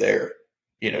nobody there.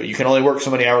 You can only work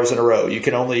so many hours in a row. You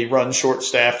can only run short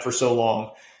staff for so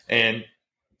long. And,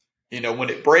 when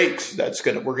it breaks,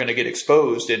 we're going to get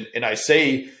exposed. And I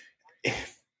say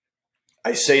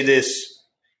this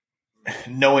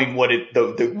knowing what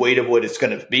the weight of what it's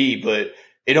going to be, but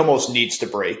it almost needs to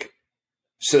break.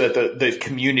 so that the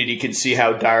community can see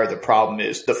how dire the problem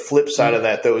is. The flip side of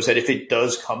that, though, is that if it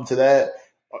does come to that,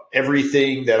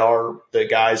 everything that the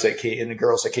guys that came and the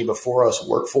girls that came before us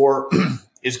work for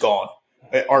is gone.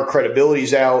 Our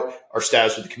credibility's out, our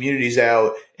status with the community's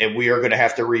out, and we are going to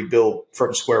have to rebuild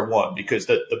from square one, because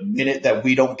the minute that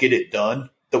we don't get it done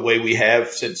the way we have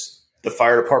since the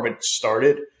fire department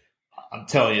started, I'm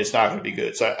telling you, it's not going to be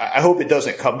good. So I hope it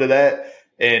doesn't come to that.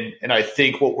 And I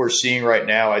think what we're seeing right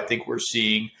now, I think we're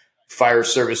seeing fire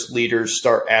service leaders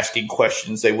start asking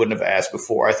questions they wouldn't have asked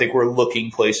before. I think we're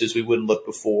looking places we wouldn't look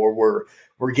before.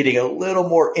 We're getting a little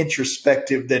more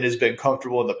introspective than has been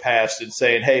comfortable in the past, and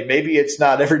saying, hey, maybe it's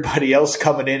not everybody else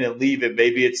coming in and leaving.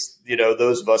 Maybe it's,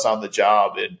 those of us on the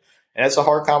job. And that's a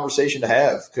hard conversation to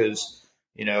have, because,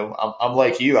 I'm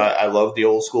like you. I love the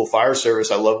old school fire service.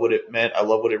 I love what it meant. I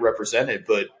love what it represented.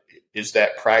 But is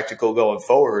that practical going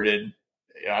forward? And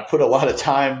I put a lot of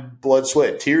time, blood,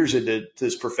 sweat, and tears into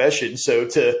this profession. So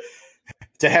to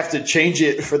have to change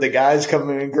it for the guys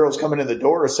coming and girls coming in the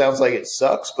door, it sounds like it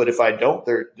sucks. But if I don't,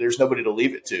 there's nobody to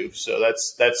leave it to. So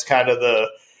that's kind of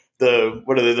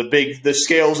the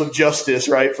scales of justice,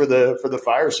 right? For the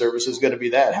fire service is going to be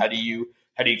that. How do you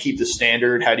keep the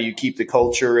standard? How do you keep the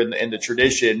culture and the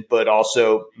tradition, but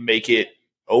also make it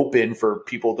open for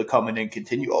people to come in and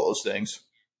continue all those things?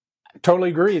 Totally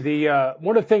agree.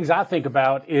 One of the things I think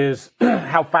about is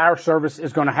how fire service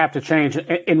is going to have to change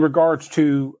in regards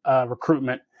to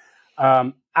recruitment.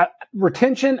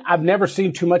 Retention, I've never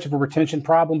seen too much of a retention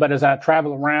problem, but as I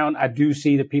travel around, I do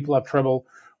see that people have trouble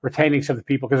retaining some of the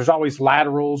people, because there's always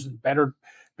laterals and better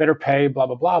pay, blah,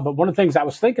 blah, blah. But one of the things I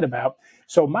was thinking about,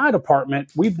 so my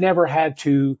department, we've never had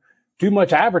to do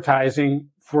much advertising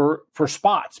for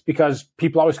spots, because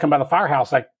people always come by the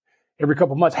firehouse like every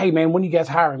couple of months. Hey, man, when are you guys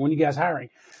hiring? When are you guys hiring?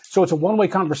 So it's a one-way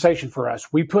conversation for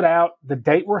us. We put out the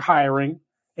date we're hiring,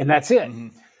 and that's it.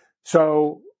 Mm-hmm.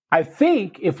 So I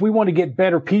think if we want to get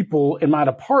better people in my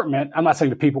department, I'm not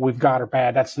saying the people we've got are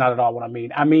bad. That's not at all what I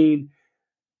mean. I mean,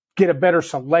 get a better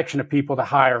selection of people to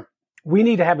hire. We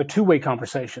need to have a two-way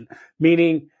conversation,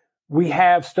 meaning we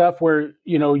have stuff where,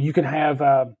 you can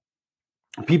have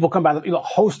people come by,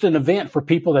 host an event for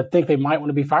people that think they might want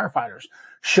to be firefighters.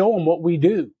 Show them what we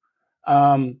do.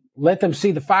 Let them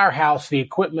see the firehouse, the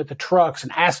equipment, the trucks,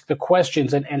 and ask the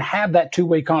questions and have that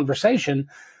two-way conversation.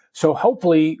 So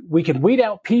hopefully we can weed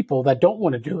out people that don't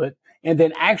want to do it, and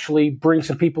then actually bring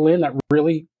some people in that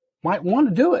really might want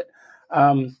to do it.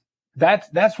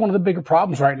 That's one of the bigger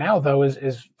problems right now, though, is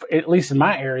at least in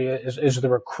my area, is the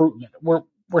recruitment.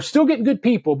 We're still getting good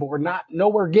people, but we're not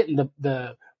nowhere getting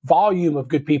the volume of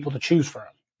good people to choose from.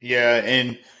 Yeah.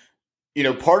 And,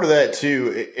 part of that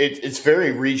too, it's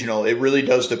very regional. It really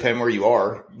does depend where you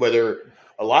are, whether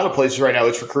a lot of places right now,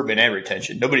 it's recruitment and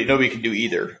retention. Nobody can do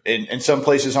either. And some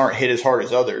places aren't hit as hard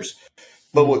as others.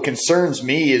 But what concerns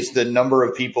me is the number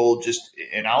of people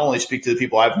and I'll only speak to the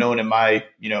people I've known in my,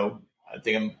 I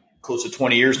think I'm close to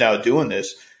 20 years now doing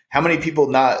this. How many people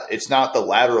it's not the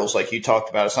laterals like you talked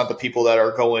about. It's not the people that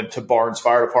are going to Barnes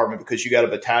Fire Department because you got a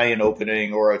battalion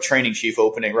opening or a training chief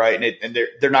opening, right? And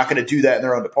they're not going to do that in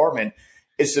their own department.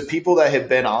 It's the people that have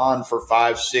been on for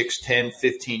 5, 6, 10,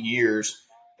 15 years,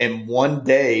 and one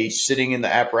day sitting in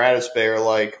the apparatus bay are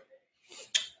like,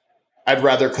 I'd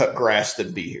rather cut grass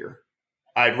than be here.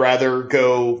 I'd rather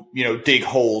go, dig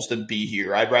holes than be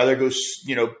here. I'd rather go,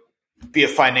 be a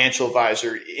financial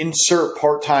advisor, insert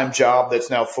part-time job that's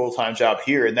now full-time job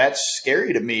here. And that's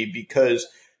scary to me, because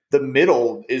the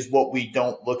middle is what we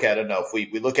don't look at enough. We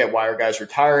look at why are guys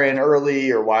retiring early,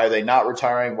 or why are they not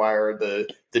retiring? Why are the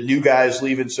new guys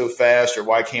leaving so fast, or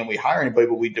why can't we hire anybody?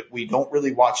 But we don't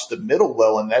really watch the middle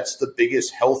well. And that's the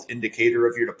biggest health indicator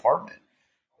of your department.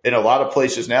 In a lot of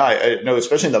places now, I know,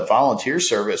 especially in the volunteer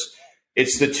service,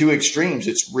 it's the two extremes.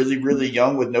 It's really, really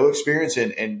young with no experience,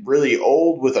 and really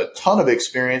old with a ton of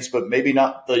experience, but maybe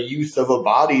not the youth of a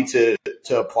body to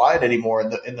apply it anymore.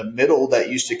 In the middle that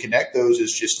used to connect those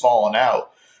is just falling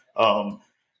out.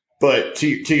 But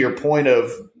to your point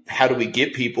of how do we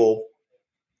get people,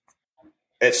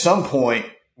 at some point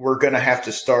we're going to have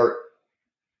to start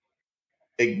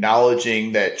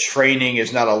acknowledging that training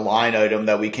is not a line item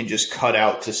that we can just cut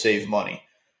out to save money.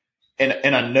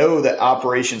 And I know that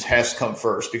operations has to come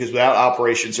first, because without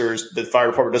operations, the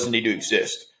fire department doesn't need to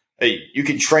exist. Hey, you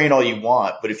can train all you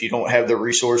want, but if you don't have the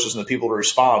resources and the people to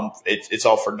respond, it's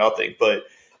all for nothing. But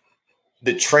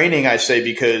the training, I say,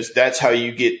 because that's how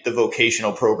you get the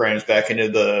vocational programs back into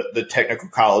the technical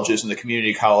colleges and the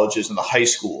community colleges and the high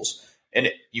schools.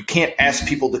 And you can't ask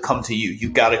people to come to you.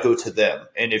 You got to go to them.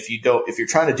 And if you're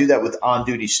trying to do that with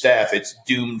on-duty staff, it's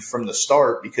doomed from the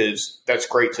start, because that's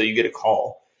great till you get a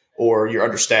call. or you're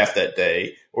understaffed that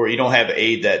day, or you don't have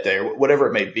aid that day, or whatever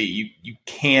it may be. You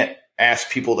can't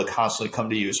ask people to constantly come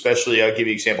to you, especially, I'll give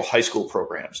you an example, high school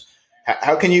programs.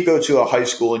 How can you go to a high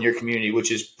school in your community,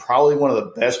 which is probably one of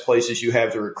the best places you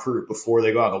have to recruit before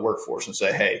they go out in the workforce, and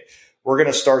say, hey, we're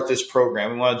going to start this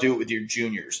program. We want to do it with your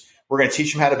juniors. We're going to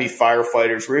teach them how to be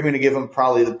firefighters. We're even going to give them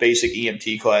probably the basic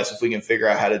EMT class if we can figure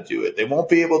out how to do it. They won't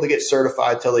be able to get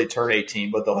certified till they turn 18,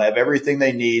 but they'll have everything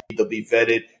they need. They'll be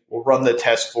vetted. We'll run the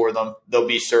test for them. They'll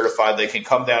be certified. They can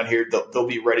come down here. They'll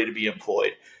be ready to be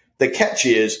employed. The catch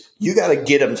is you got to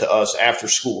get them to us after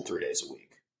school 3 days a week.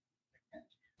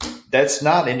 That's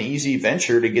not an easy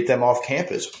venture to get them off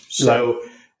campus. So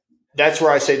that's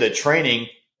where I say the training,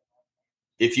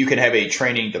 if you can have a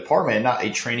training department, not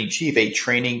a training chief, a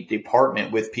training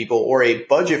department with people, or a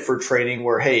budget for training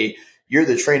where, hey, you're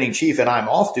the training chief and I'm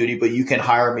off duty, but you can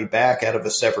hire me back out of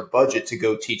a separate budget to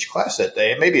go teach class that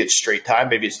day. And maybe it's straight time.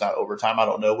 Maybe it's not overtime. I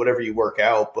don't know, whatever you work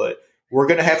out, but we're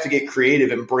going to have to get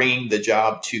creative in bringing the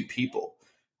job to people.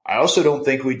 I also don't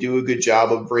think we do a good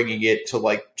job of bringing it to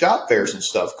like job fairs and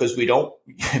stuff, because we got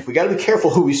to be careful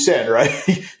who we send, right?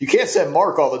 You can't send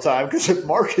Mark all the time, because if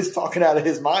Mark is talking out of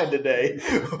his mind today,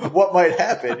 what might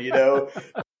happen,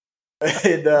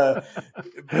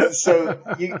 And so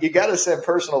you got to send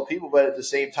personal people, but at the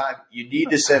same time, you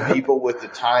need to send people with the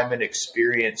time and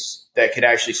experience that can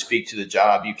actually speak to the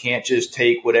job. You can't just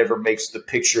take whatever makes the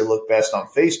picture look best on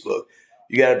Facebook.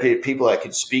 You got to be people that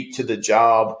can speak to the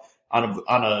job on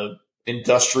a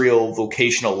industrial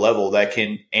vocational level, that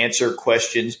can answer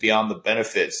questions beyond the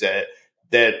benefits,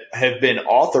 that have been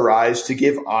authorized to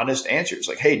give honest answers.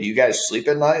 Like, hey, do you guys sleep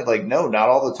at night? Like, no, not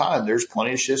all the time. There's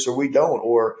plenty of shifts where we don't.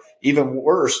 Or even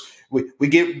worse, we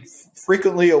get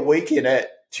frequently awakened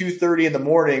at 2:30 in the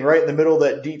morning, right in the middle of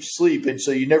that deep sleep. And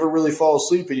so you never really fall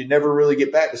asleep, and you never really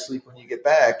get back to sleep when you get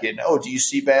back. And, oh, do you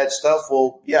see bad stuff?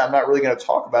 Well, yeah, I'm not really going to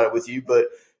talk about it with you, but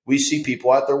we see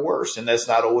people at their worst, and that's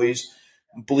not always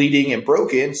bleeding and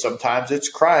broken. Sometimes it's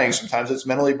crying. Sometimes it's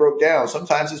mentally broke down.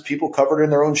 Sometimes it's people covered in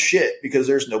their own shit because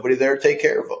there's nobody there to take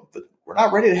care of them. But we're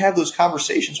not ready to have those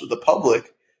conversations with the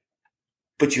public,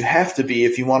 but you have to be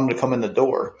if you want them to come in the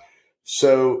door.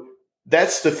 So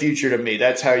that's the future to me.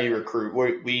 That's how you recruit.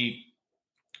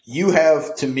 You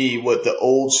have, to me, what the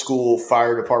old school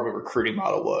fire department recruiting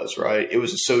model was, right? It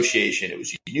was association. It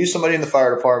was, you knew somebody in the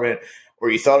fire department, or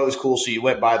you thought it was cool, so you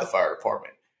went by the fire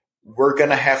department. We're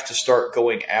going to have to start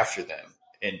going after them.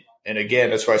 And again,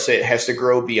 that's why I say it has to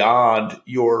grow beyond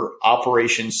your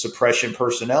operations suppression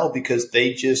personnel, because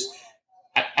they just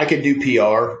 – I can do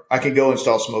PR. I can go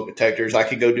install smoke detectors. I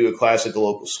can go do a class at the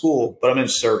local school, but I'm in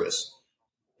service.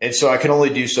 And so I can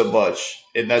only do so much.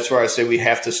 And that's where I say we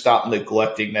have to stop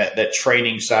neglecting that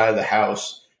training side of the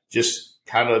house, just –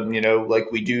 kind of, like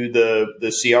we do the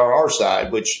CRR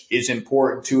side, which is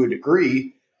important to a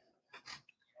degree,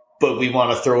 but we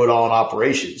want to throw it all in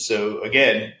operations. So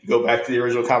again, go back to the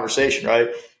original conversation,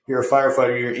 right? You're a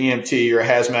firefighter, you're an EMT, you're a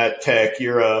hazmat tech,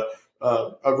 you're a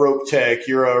rope tech,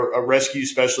 you're a rescue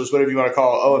specialist, whatever you want to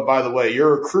call it. Oh, and by the way,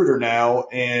 you're a recruiter now,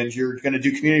 and you're going to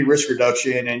do community risk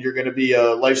reduction, and you're going to be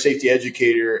a life safety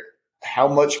educator. How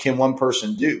much can one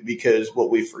person do? Because what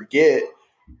we forget,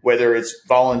 whether it's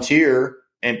volunteer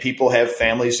and people have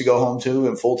families to go home to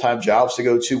and full-time jobs to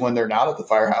go to when they're not at the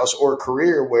firehouse, or a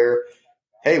career where,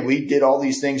 hey, we did all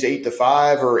these things 8 to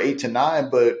 5 or 8 to 9,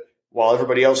 but while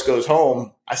everybody else goes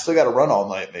home, I still got to run all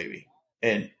night maybe.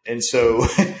 And so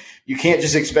you can't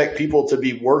just expect people to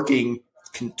be working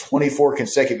 24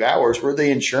 consecutive hours. We're the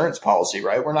insurance policy,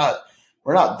 right? We're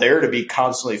not there to be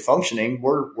constantly functioning.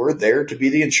 We're there to be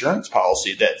the insurance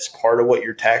policy. That's part of what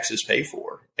your taxes pay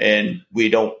for. And we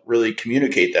don't really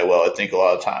communicate that well, I think, a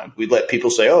lot of times. We let people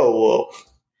say, oh, well,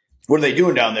 what are they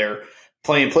doing down there?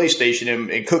 Playing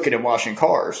PlayStation and cooking and washing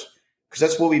cars. Because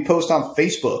that's what we post on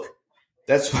Facebook.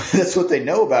 That's what they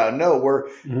know about. No,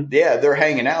 they're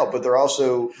hanging out, but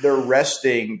they're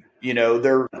resting.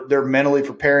 They're mentally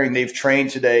preparing. They've trained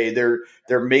today.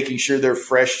 They're making sure they're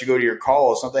fresh to go to your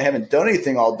call. It's not they haven't done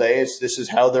anything all day. This is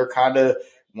how they're kind of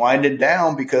winding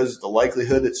down, because the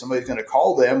likelihood that somebody's going to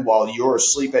call them while you're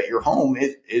asleep at your home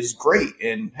is great.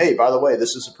 And hey, by the way,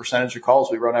 this is a percentage of calls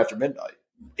we run after midnight.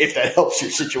 If that helps your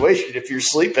situation, if you're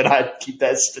sleeping, I'd keep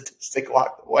that statistic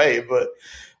locked away. But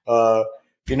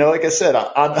like I said,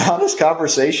 honest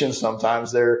conversations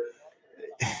sometimes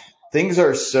things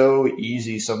are so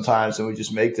easy sometimes, and we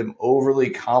just make them overly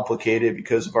complicated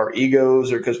because of our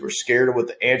egos, or because we're scared of what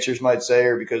the answers might say,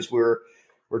 or because we're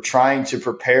trying to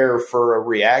prepare for a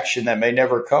reaction that may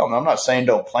never come. I'm not saying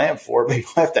don't plan for it, but you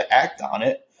have to act on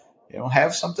it.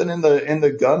 Have something in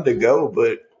the gun to go.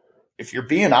 But if you're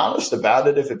being honest about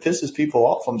it, if it pisses people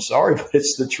off, I'm sorry, but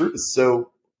it's the truth.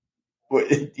 So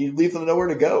you leave them nowhere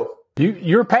to go.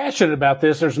 You're passionate about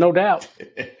this. There's no doubt.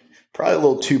 Probably a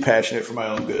little too passionate for my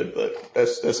own good, but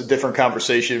that's a different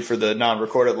conversation for the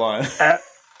non-recorded line.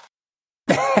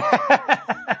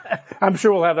 I'm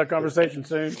sure we'll have that conversation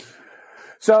soon.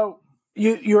 So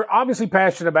you're obviously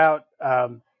passionate about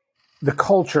the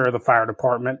culture of the fire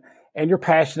department, and you're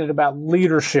passionate about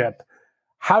leadership.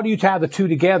 How do you tie the two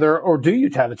together, or do you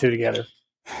tie the two together?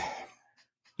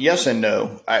 Yes and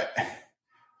no.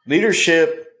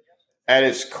 Leadership at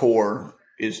its core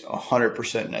is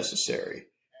 100% necessary.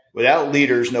 Without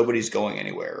leaders, nobody's going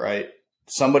anywhere, right?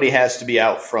 Somebody has to be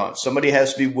out front. Somebody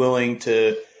has to be willing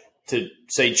to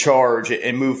say charge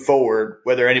and move forward,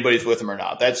 whether anybody's with them or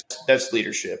not. That's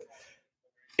leadership.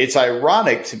 It's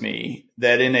ironic to me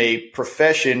that in a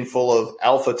profession full of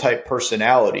alpha type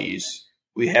personalities,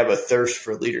 we have a thirst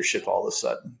for leadership all of a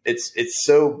sudden. It's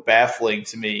so baffling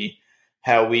to me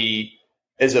how we,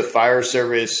 as a fire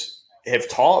service, have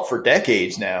taught for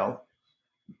decades now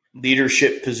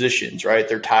leadership positions, right?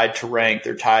 They're tied to rank,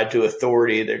 they're tied to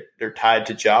authority, they're tied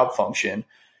to job function.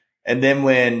 And then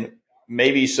when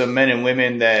maybe some men and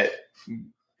women that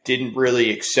didn't really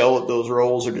excel at those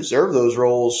roles or deserve those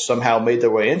roles somehow made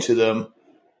their way into them,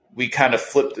 we kind of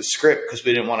flipped the script because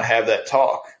we didn't want to have that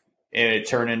talk. And it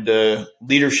turned into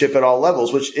leadership at all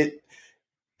levels, which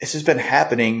this has been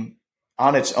happening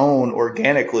on its own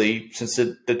organically since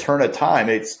the turn of time.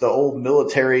 It's the old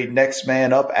military next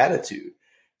man up attitude.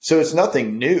 So it's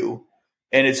nothing new.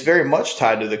 And it's very much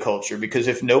tied to the culture, because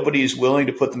if nobody's willing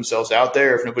to put themselves out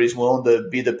there, if nobody's willing to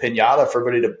be the piñata for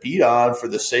everybody to beat on for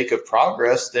the sake of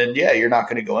progress, then yeah, you're not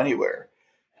going to go anywhere.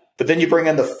 But then you bring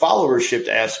in the followership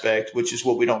aspect, which is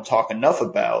what we don't talk enough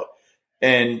about.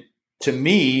 And to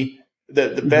me,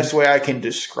 the best way I can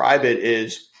describe it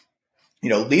is,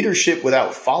 leadership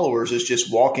without followers is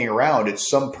just walking around. It's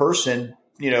some person,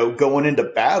 going into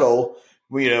battle,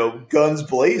 guns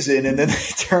blazing, and then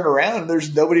they turn around and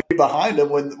there's nobody behind them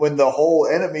when the whole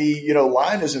enemy,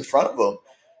 line is in front of them.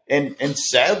 And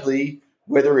sadly,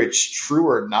 whether it's true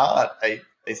or not, I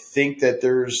think that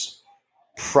there's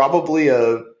probably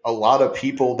a lot of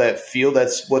people that feel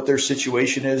that's what their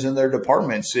situation is in their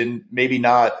departments, and maybe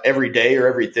not every day or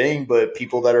everything, but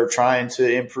people that are trying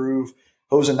to improve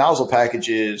hose and nozzle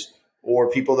packages,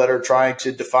 or people that are trying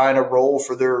to define a role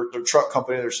for their truck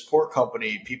company, their support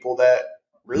company, people that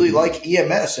really like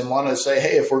EMS and want to say,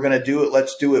 hey, if we're going to do it,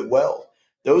 let's do it well.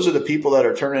 Those are the people that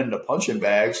are turning into punching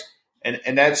bags.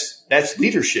 And that's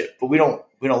leadership, but we don't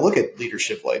look at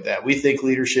leadership like that. We think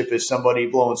leadership is somebody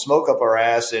blowing smoke up our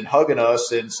ass and hugging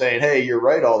us and saying, hey, you're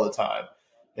right all the time.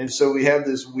 And so we have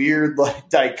this weird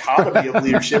dichotomy of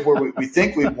leadership where we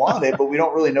think we want it, but we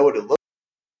don't really know what it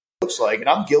looks like. And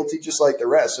I'm guilty just like the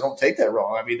rest. So don't take that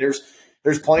wrong. I mean,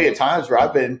 there's plenty of times where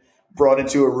I've been brought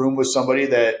into a room with somebody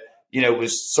that,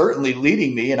 was certainly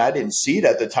leading me, and I didn't see it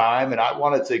at the time, and I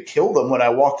wanted to kill them when I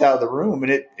walked out of the room.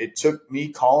 And it took me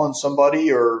calling somebody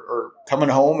or coming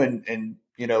home and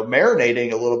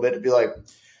marinating a little bit to be like,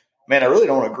 man, I really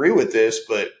don't agree with this,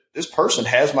 but this person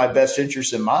has my best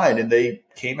interest in mind, and they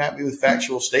came at me with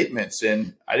factual statements,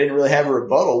 and I didn't really have a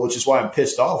rebuttal, which is why I'm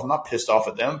pissed off. I'm not pissed off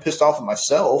at them. I'm pissed off at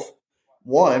myself.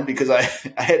 One, because I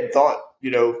hadn't thought,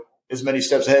 as many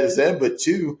steps ahead as them, but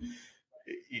two,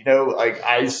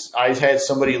 I had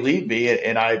somebody lead me,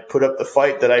 and I put up the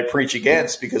fight that I preach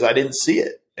against because I didn't see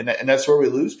it. And that's where we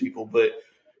lose people. But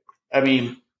I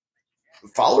mean,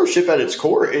 followership at its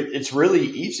core, it's really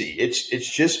easy.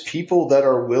 It's just people that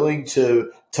are willing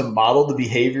to model the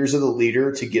behaviors of the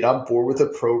leader, to get on board with a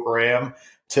program,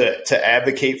 to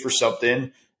advocate for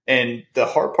something. And the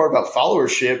hard part about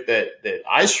followership that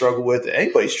I struggle with, that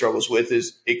anybody struggles with,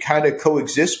 is it kind of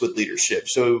coexists with leadership.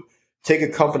 So take a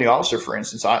company officer, for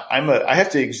instance. I have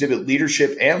to exhibit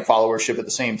leadership and followership at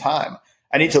the same time.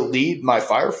 I need to lead my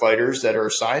firefighters that are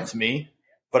assigned to me,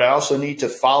 but I also need to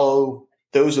follow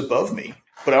those above me.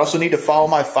 But I also need to follow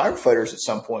my firefighters at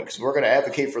some point, because we're going to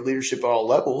advocate for leadership at all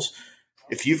levels.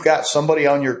 If you've got somebody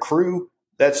on your crew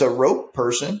that's a rope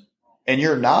person and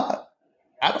you're not,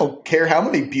 I don't care how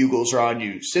many bugles are on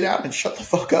you. Sit down and shut the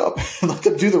fuck up and let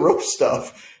them do the rope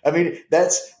stuff. I mean,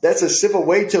 that's a simple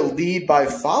way to lead by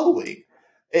following.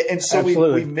 And so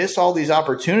we miss all these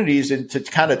opportunities. And to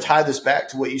kind of tie this back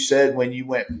to what you said when you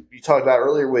talked about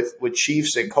earlier with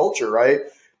chiefs and culture, right?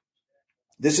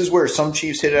 This is where some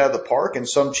chiefs hit it out of the park, and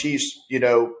some chiefs,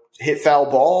 hit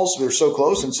foul balls. They're so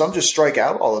close, and some just strike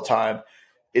out all the time.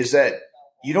 Is that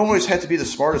you don't always have to be the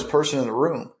smartest person in the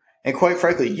room. And quite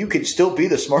frankly, you could still be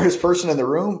the smartest person in the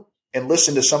room, and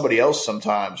listen to somebody else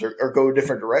sometimes or go a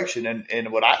different direction.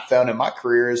 And what I found in my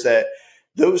career is that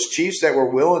those chiefs that were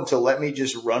willing to let me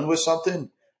just run with something,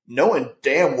 knowing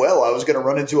damn well I was going to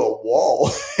run into a wall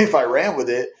if I ran with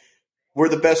it, were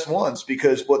the best ones,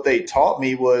 because what they taught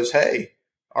me was, hey,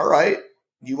 all right,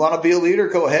 you want to be a leader,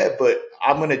 go ahead, but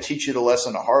I'm going to teach you the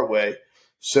lesson the hard way.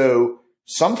 So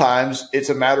sometimes it's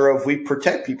a matter of we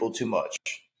protect people too much,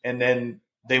 and then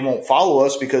they won't follow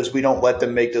us because we don't let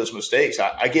them make those mistakes.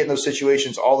 I get in those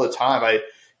situations all the time.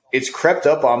 It's crept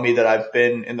up on me that I've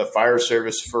been in the fire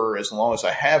service for as long as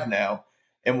I have now.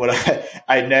 And what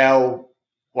I now,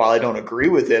 while I don't agree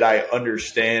with it, I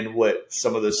understand what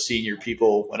some of the senior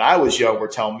people when I was young were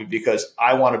telling me, because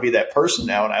I want to be that person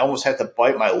now. And I almost have to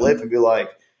bite my lip and be like,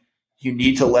 you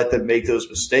need to let them make those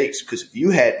mistakes, because if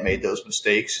you hadn't made those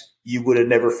mistakes, you would have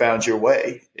never found your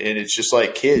way. And it's just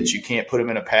like kids. You can't put them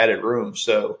in a padded room.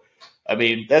 So, I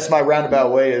mean, that's my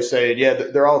roundabout way of saying, yeah,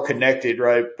 they're all connected,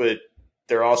 right? But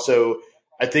they're also,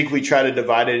 I think we try to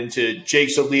divide it into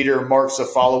Jake's a leader, Mark's a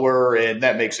follower, and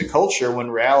that makes a culture, when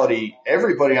in reality,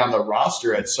 everybody on the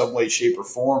roster at some way, shape, or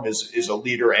form is a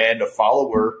leader and a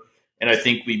follower. And I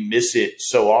think we miss it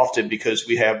so often because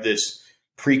we have this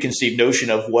preconceived notion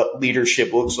of what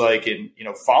leadership looks like. And,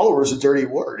 follower is a dirty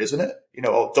word, isn't it?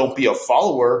 Don't be a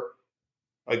follower.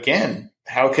 Again,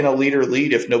 how can a leader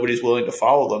lead if nobody's willing to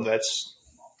follow them? That's,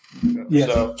 yes.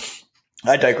 So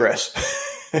I digress.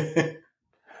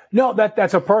 No,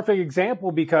 that's a perfect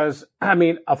example, because I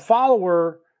mean, a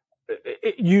follower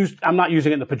I'm not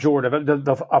using it in the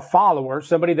pejorative, a follower,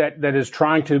 somebody that is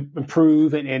trying to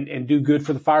improve and do good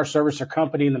for the fire service or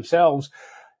company and themselves.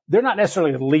 They're not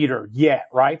necessarily a leader yet,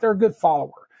 right? They're a good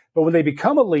follower. But when they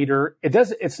become a leader,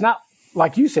 it's not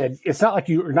like you said, it's not like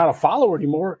you're not a follower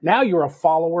anymore. Now you're a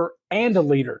follower and a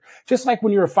leader. Just like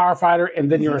when you're a firefighter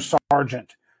and then you're a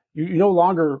sergeant. You no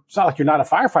longer, it's not like you're not a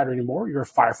firefighter anymore. You're a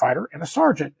firefighter and a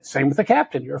sergeant. Same with the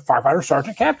captain. You're a firefighter,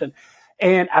 sergeant, captain.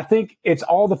 And I think it's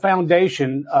all the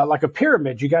foundation, like a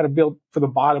pyramid. You got to build from the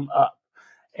bottom up.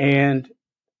 And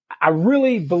I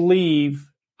really believe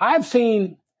I've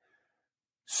seen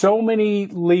so many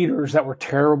leaders that were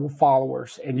terrible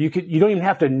followers, and you don't even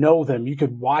have to know them. You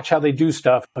could watch how they do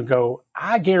stuff and go,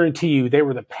 I guarantee you they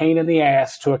were the pain in the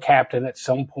ass to a captain at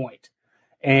some point.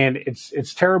 And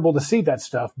it's terrible to see that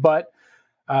stuff, but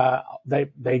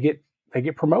they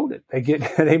get promoted.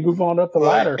 They move on up the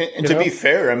ladder. And to be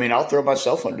fair, I mean, I'll throw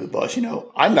myself under the bus.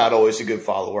 I'm not always a good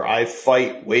follower. I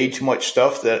fight way too much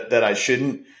stuff that I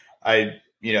shouldn't. I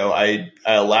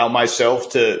allow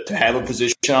myself to have a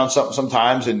position on something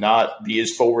sometimes and not be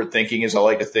as forward thinking as I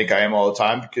like to think I am all the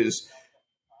time, because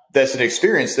that's an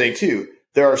experience thing too.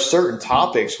 There are certain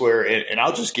topics where, and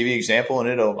I'll just give you an example, and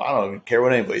I don't even care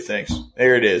what anybody thinks.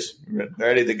 There it is.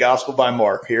 Ready? The gospel by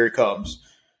Mark. Here it comes.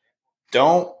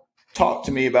 Don't talk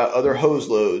to me about other hose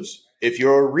loads if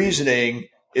your reasoning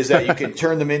is that you can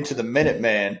turn them into the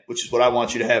Minuteman, which is what I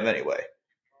want you to have anyway.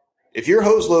 If your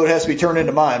hose load has to be turned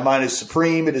into mine is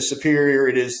supreme, it is superior,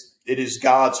 it is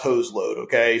God's hose load.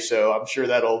 Okay, so I'm sure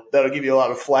that'll give you a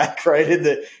lot of flack, right, in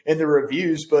the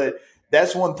reviews, but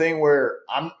that's one thing where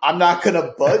I'm not going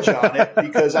to budge on it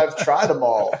because I've tried them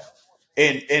all,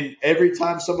 and every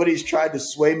time somebody's tried to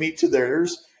sway me to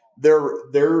theirs,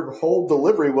 their whole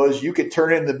delivery was you could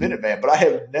turn it into Minuteman. But I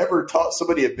have never taught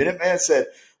somebody a Minuteman and said,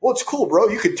 well, it's cool, bro,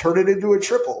 you could turn it into a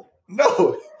triple.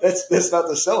 No, that's not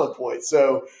the selling point.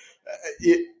 So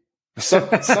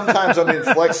sometimes I'm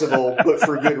inflexible, but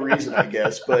for good reason, I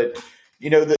guess. But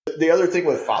the other thing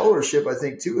with followership, I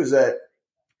think too, is that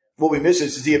what we miss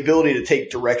is the ability to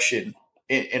take direction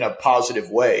in a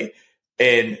positive way.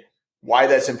 And why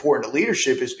that's important to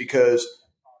leadership is because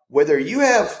whether you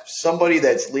have somebody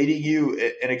that's leading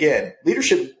you, and again,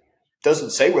 leadership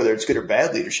doesn't say whether it's good or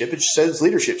bad leadership. It just says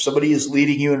leadership. Somebody is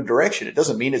leading you in a direction. It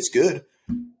doesn't mean it's good.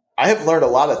 I have learned a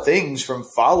lot of things from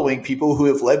following people who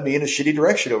have led me in a shitty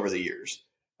direction over the years.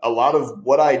 A lot of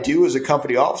what I do as a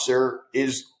company officer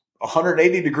is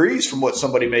 180 degrees from what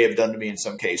somebody may have done to me in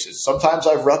some cases. Sometimes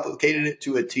I've replicated it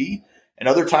to a T, and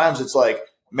other times it's like,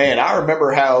 man, I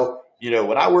remember how,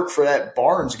 when I worked for that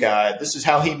Barnes guy, this is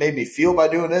how he made me feel by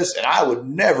doing this, and I would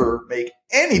never make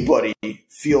anybody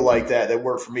feel like that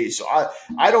worked for me. So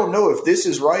I don't know if this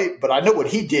is right, but I know what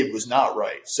he did was not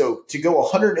right. So to go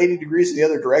 180 degrees in the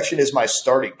other direction is my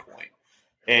starting point.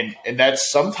 And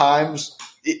that's sometimes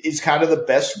it's kind of the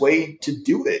best way to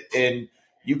do it. And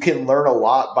you can learn a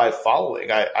lot by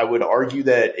following. I would argue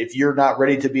that if you're not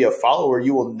ready to be a follower,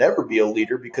 you will never be a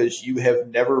leader because you have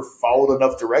never followed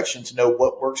enough direction to know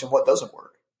what works and what doesn't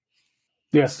work.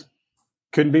 Yes.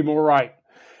 Couldn't be more right.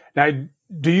 Now,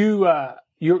 do you,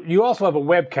 you also have a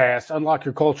webcast, Unlock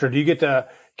Your Culture. Do you get to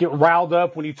get riled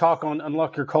up when you talk on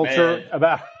Unlock Your Culture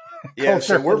about yeah? culture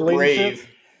So we're and leadership? brave.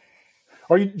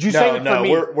 Or did you say it for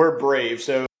me? We're brave.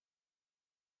 So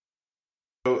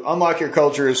Unlock Your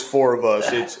Culture is 4 of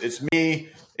us. It's me,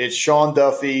 it's Sean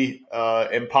Duffy,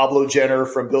 and Pablo Jenner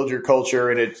from Build Your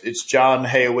Culture, and it's John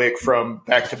Hayawick from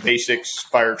Back to Basics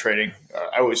Fire Training.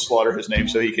 I always slaughter his name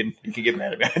so he can get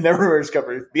mad at me. I never remember his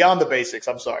company. Beyond the Basics.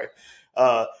 I'm sorry.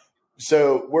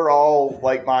 So we're all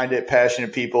like-minded,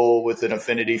 passionate people with an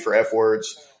affinity for F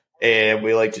words, and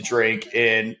we like to drink.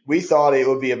 And we thought it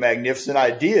would be a magnificent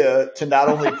idea to not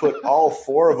only put all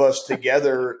 4 of us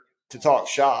together to talk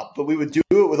shop, but we would do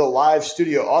it with a live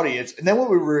studio audience. And then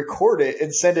we would record it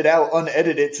and send it out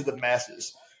unedited to the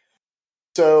masses.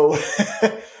 So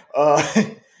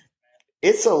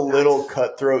it's a little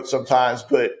cutthroat sometimes,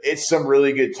 but it's some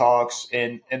really good talks.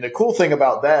 And the cool thing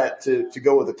about that, to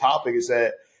go with the topic, is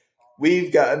that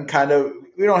we've gotten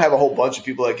we don't have a whole bunch of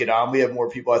people that get on. We have more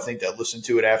people, I think, that listen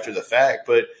to it after the fact.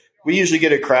 But we usually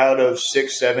get a crowd of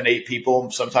 6, 7, 8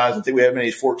 people. Sometimes I think we have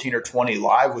maybe 14 or 20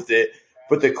 live with it.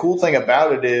 But the cool thing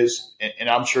about it is, and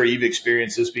I'm sure you've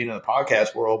experienced this being in the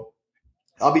podcast world,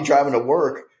 I'll be driving to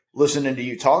work listening to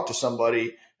you talk to somebody.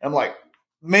 And I'm like,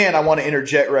 man, I want to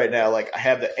interject right now. Like, I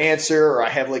have the answer, or I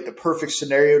have like the perfect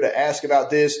scenario to ask about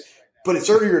this, but it's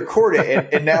already recorded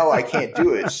and now I can't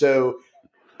do it. So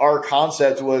our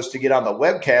concept was to get on the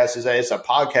webcast, is that it's a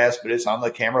podcast, but it's on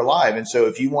the camera live. And so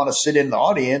if you want to sit in the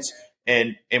audience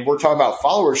and we're talking about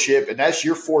followership and that's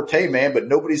your forte, man, but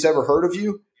nobody's ever heard of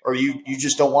you, or you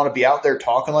just don't want to be out there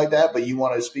talking like that, but you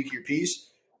want to speak your piece,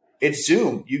 it's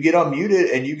Zoom. You get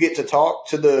unmuted and you get to talk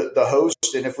to the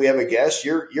host. And if we have a guest,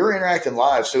 you're interacting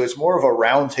live. So it's more of a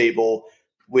round table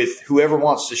with whoever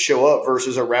wants to show up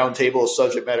versus a round table of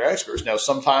subject matter experts. Now,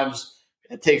 sometimes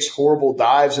it takes horrible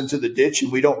dives into the ditch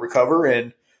and we don't recover.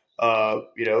 And,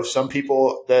 some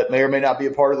people that may or may not be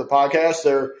a part of the podcast,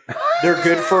 they're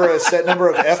good for a set number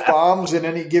of F-bombs in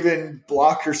any given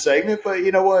block or segment. But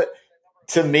you know what?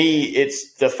 To me,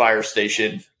 it's the fire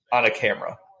station on a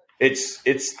camera. It's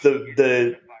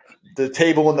the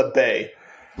table in the bay.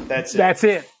 That's it. That's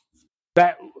it.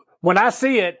 That when I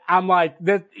see it, I'm like,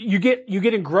 that you get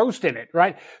engrossed in it,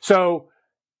 right? So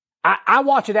I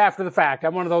watch it after the fact.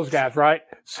 I'm one of those guys, right?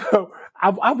 So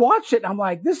I watched it and I'm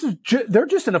like, they're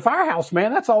just in a firehouse,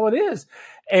 man. That's all it is.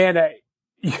 And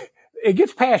it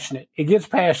gets passionate. It gets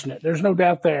passionate. There's no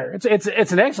doubt there. It's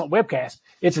an excellent webcast.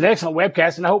 It's an excellent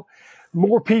webcast, and I hope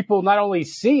more people not only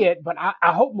see it, but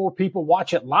I hope more people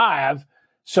watch it live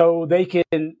so they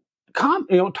can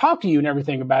talk to you and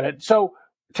everything about it. So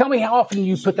tell me how often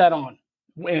you put that on,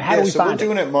 and how do we find it?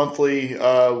 We're doing it monthly.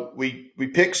 We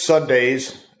pick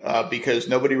Sundays because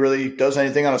nobody really does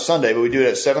anything on a Sunday, but we do it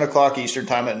at 7:00 Eastern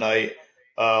time at night.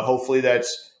 Hopefully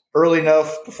that's early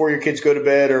enough before your kids go to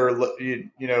bed, or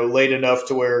late enough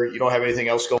to where you don't have anything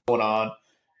else going on.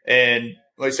 And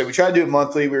like I said, we try to do it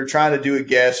monthly. We were trying to do a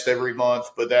guest every month,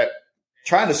 but that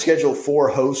trying to schedule 4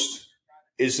 hosts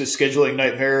is a scheduling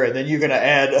nightmare. And then you're going to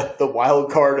add the wild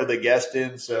card of the guest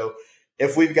in. So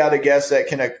if we've got a guest that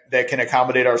can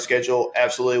accommodate our schedule,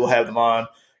 absolutely we'll have them on.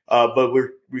 But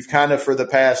we've kind of, for the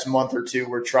past month or two,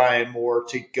 we're trying more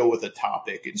to go with a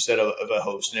topic instead of a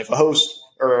host. And if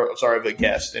a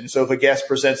guest. And so if a guest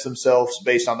presents themselves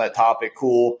based on that topic,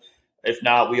 cool. If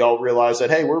not, we all realize that,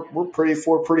 hey, we're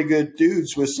pretty good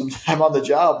dudes with some time on the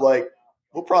job. Like,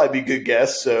 we'll probably be good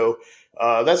guests. So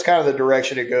that's kind of the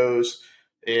direction it goes.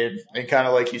 And kind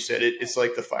of like you said, it's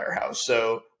like the firehouse.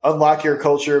 So unlock your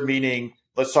culture, meaning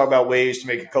let's talk about ways to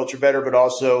make your culture better, but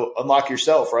also unlock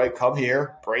yourself, right? Come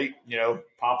here, break,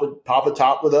 pop a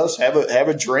top with us, have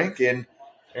a drink, and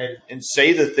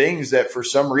say the things that for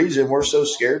some reason we're so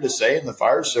scared to say in the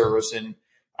fire service. And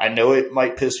I know it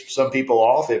might piss some people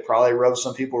off. It probably rubs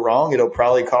some people wrong. It'll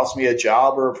probably cost me a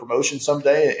job or a promotion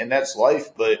someday, and that's life.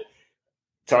 But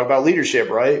talk about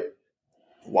leadership, right?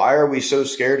 Why are we so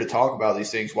scared to talk about these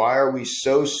things? Why are we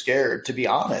so scared to be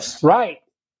honest? Right.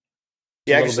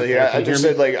 Yeah, actually, I just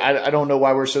said, like, I don't know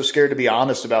why we're so scared to be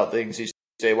honest about things. You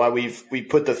say why we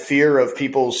put the fear of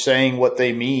people saying what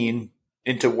they mean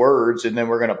into words, and then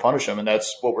we're going to punish them, and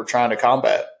that's what we're trying to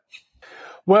combat.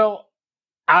 Well,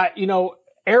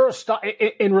 Aristotle,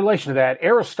 in relation to that,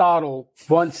 Aristotle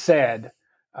once said,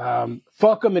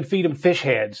 fuck them and feed them fish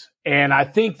heads. And I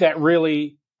think it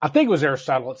was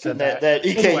Aristotle that said that. That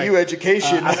EKU anyway,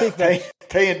 education, I think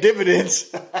paying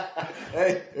dividends.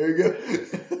 Hey, there you go.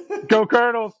 Go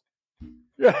Colonels.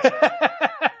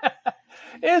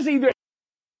 It's either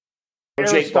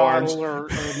Aristotle or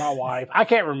my wife. I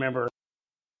can't remember.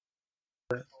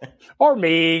 Or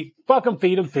me. Fuck them,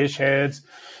 feed them fish heads.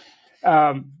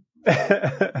 All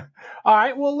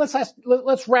right. Well,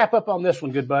 let's wrap up on this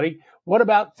one, good buddy. What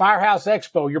about Firehouse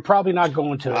Expo? You're probably not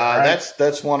going to it, right?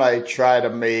 That's one I try to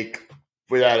make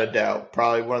without a doubt.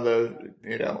 Probably one of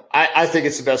the, I think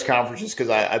it's the best conferences because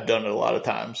I've done it a lot of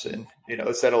times. And,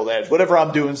 it's that old adage, whatever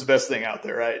I'm doing is the best thing out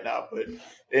there right now. But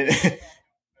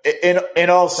in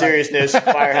all seriousness,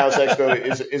 Firehouse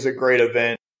Expo is a great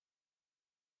event.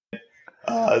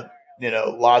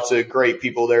 Lots of great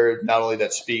people there, not only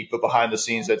that speak, but behind the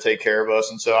scenes that take care of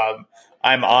us. And so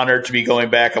I'm honored to be going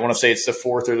back. I want to say it's the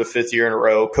 4th or the 5th year in a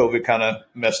row. COVID kind of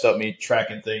messed up me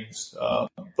tracking things.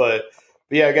 But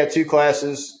yeah, I got 2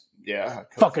 classes. Yeah.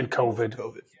 Fucking COVID.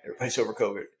 Everybody's over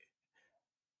COVID.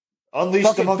 Unleash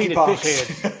fucking the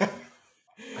monkeypox.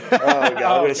 Oh, God.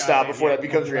 I'm going to stop before that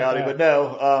becomes reality. But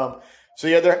no. So,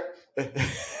 yeah,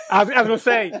 I was going to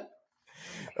say.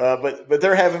 But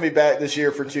they're having me back this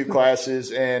year for 2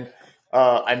 classes, and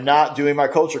I'm not doing my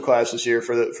culture class this year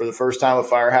for the first time at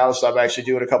Firehouse. I'm actually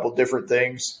doing a couple different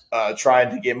things,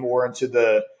 trying to get more into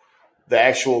the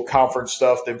actual conference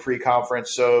stuff than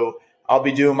pre-conference. So I'll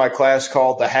be doing my class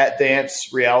called the Hat Dance: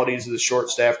 Realities of the Short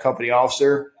Staff Company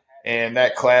Officer, and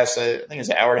that class I think is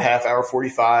an hour and a half, hour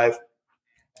 45.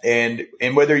 And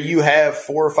whether you have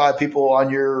 4 or 5 people on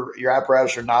your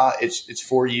apparatus or not, it's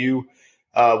for you.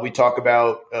 We talk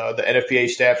about the NFPA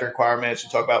staffing requirements. We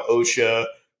talk about OSHA.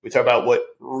 We talk about what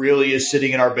really is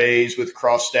sitting in our bays with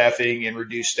cross staffing and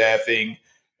reduced staffing,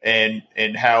 and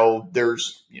how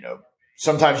there's,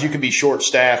 sometimes you can be short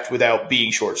staffed without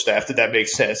being short staffed, if that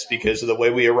makes sense, because of the way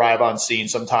we arrive on scene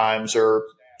sometimes, or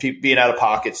being out of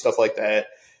pocket, stuff like that.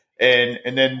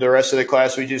 And then the rest of the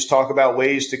class, we just talk about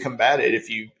ways to combat it. If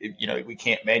we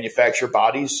can't manufacture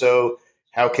bodies, so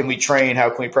how can we train? How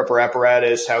can we prep our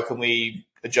apparatus? How can we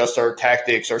adjust our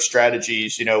tactics, our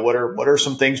strategies? What are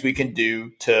some things we can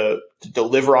do to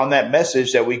deliver on that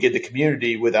message that we get the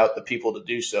community without the people to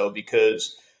do so?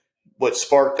 Because what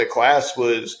sparked the class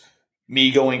was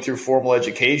me going through formal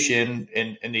education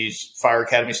in these fire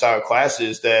academy style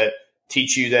classes that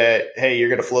teach you that, hey, you're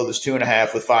going to flow this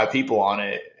 2.5 with 5 people on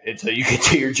it until you get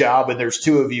to your job and there's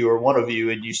 2 of you or 1 of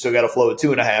you, and you still got to flow at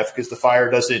 2.5 because the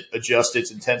fire doesn't adjust its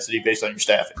intensity based on your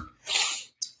staffing.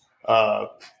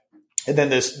 And then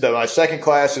my second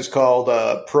class is called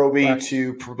Proby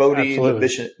to Promoting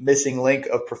the Missing Link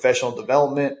of Professional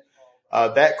Development.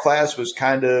 That class was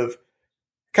kind of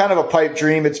a pipe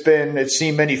dream. It's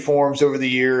seen many forms over the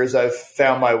years. I've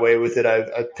found my way with it.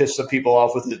 I pissed some people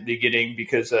off with it at the beginning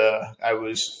because I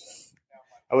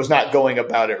was not going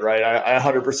about it right. I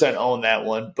 100% own that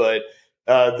one. But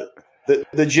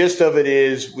the gist of it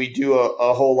is we do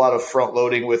a whole lot of front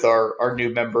loading with our new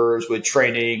members with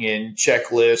training and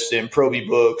checklists and Proby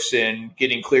books and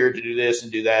getting cleared to do this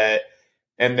and do that.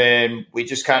 And then we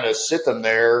just kind of sit them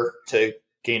there to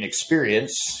gain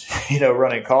experience,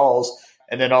 running calls.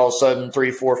 And then all of a sudden 3,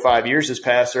 4, 5 years has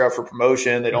passed. They're up for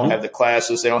promotion. They don't have the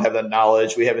classes. They don't have the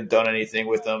knowledge. We haven't done anything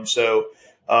with them. So,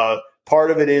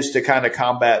 part of it is to kind of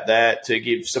combat that, to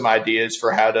give some ideas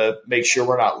for how to make sure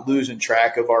we're not losing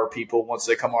track of our people once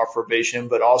they come off probation.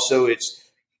 But also it's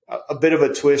a bit of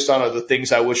a twist on the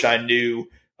things I wish I knew,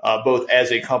 both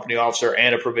as a company officer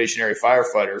and a probationary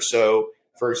firefighter. So,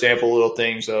 for example, little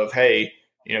things of, hey,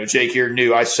 Jake here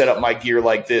knew I set up my gear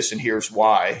like this and here's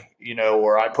why,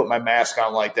 or I put my mask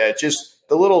on like that. Just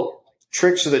the little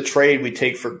tricks of the trade we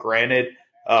take for granted.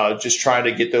 Just trying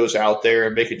to get those out there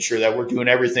and making sure that we're doing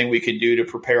everything we can do to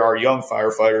prepare our young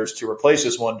firefighters to replace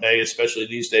us one day, especially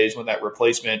these days when that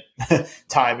replacement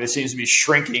time, it seems to be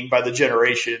shrinking by the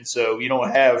generation. So you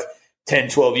don't have 10,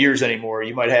 12 years anymore.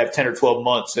 You might have 10 or 12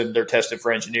 months and they're tested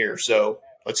for engineers. So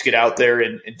let's get out there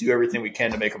and do everything we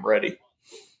can to make them ready.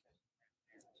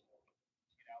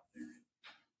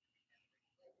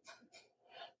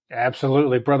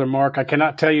 Absolutely, Brother Mark. I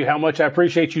cannot tell you how much I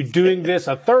appreciate you doing this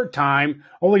a third time.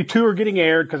 Only 2 are getting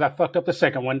aired because I fucked up the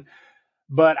second one.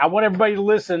 But I want everybody to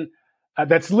listen,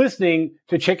 that's listening,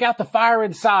 to check out The Fire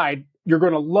Inside. You're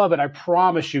going to love it. I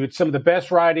promise you. It's some of the best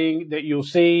writing that you'll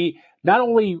see. Not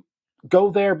only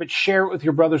go there, but share it with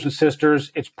your brothers and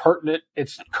sisters. It's pertinent.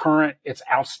 It's current. It's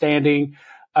outstanding.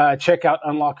 Check out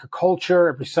Unlock Your Culture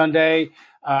every Sunday.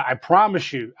 I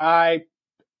promise you,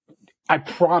 I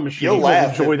promise you, you'll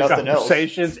laugh, enjoy the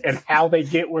conversations and how they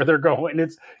get where they're going.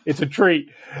 It's a treat.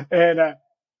 And,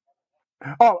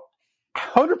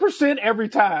 100% every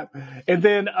time. And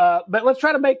then, but let's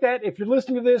try to make that, if you're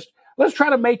listening to this, let's try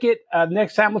to make it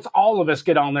next time. Let's all of us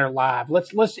get on there live.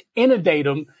 Let's inundate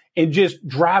them and just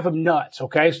drive them nuts.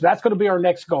 Okay. So that's going to be our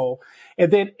next goal.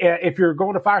 And then if you're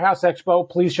going to Firehouse Expo,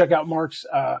 please check out Mark's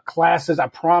classes. I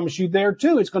promise you there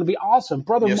too. It's going to be awesome.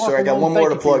 Brother yes, Mark. Sir, I got one more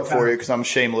to plug for you because I'm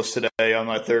shameless today on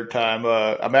my third time.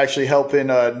 I'm actually helping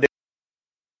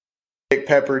Nick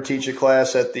Pepper teach a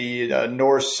class at the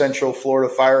North Central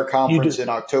Florida Fire Conference in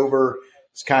October.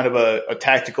 It's kind of a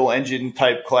tactical engine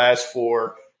type class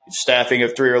for staffing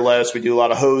of 3 or less. We do a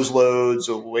lot of hose loads,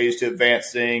 ways to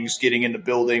advance things, getting in the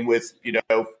building with,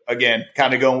 again,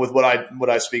 kind of going with what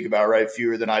I speak about, right?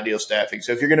 Fewer than ideal staffing.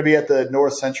 So if you're going to be at the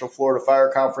North Central Florida Fire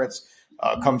Conference,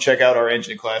 come check out our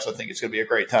engine class. I think it's going to be a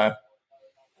great time.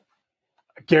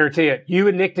 I guarantee it. You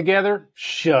and Nick together,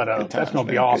 shut up. Times, that's going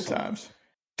to be man. awesome. Good times.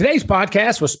 Today's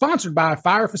podcast was sponsored by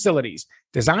Fire Facilities,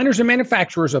 designers and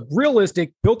manufacturers of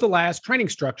realistic, built-to-last training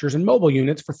structures and mobile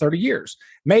units for 30 years.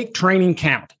 Make training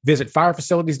count. Visit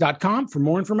firefacilities.com for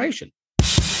more information.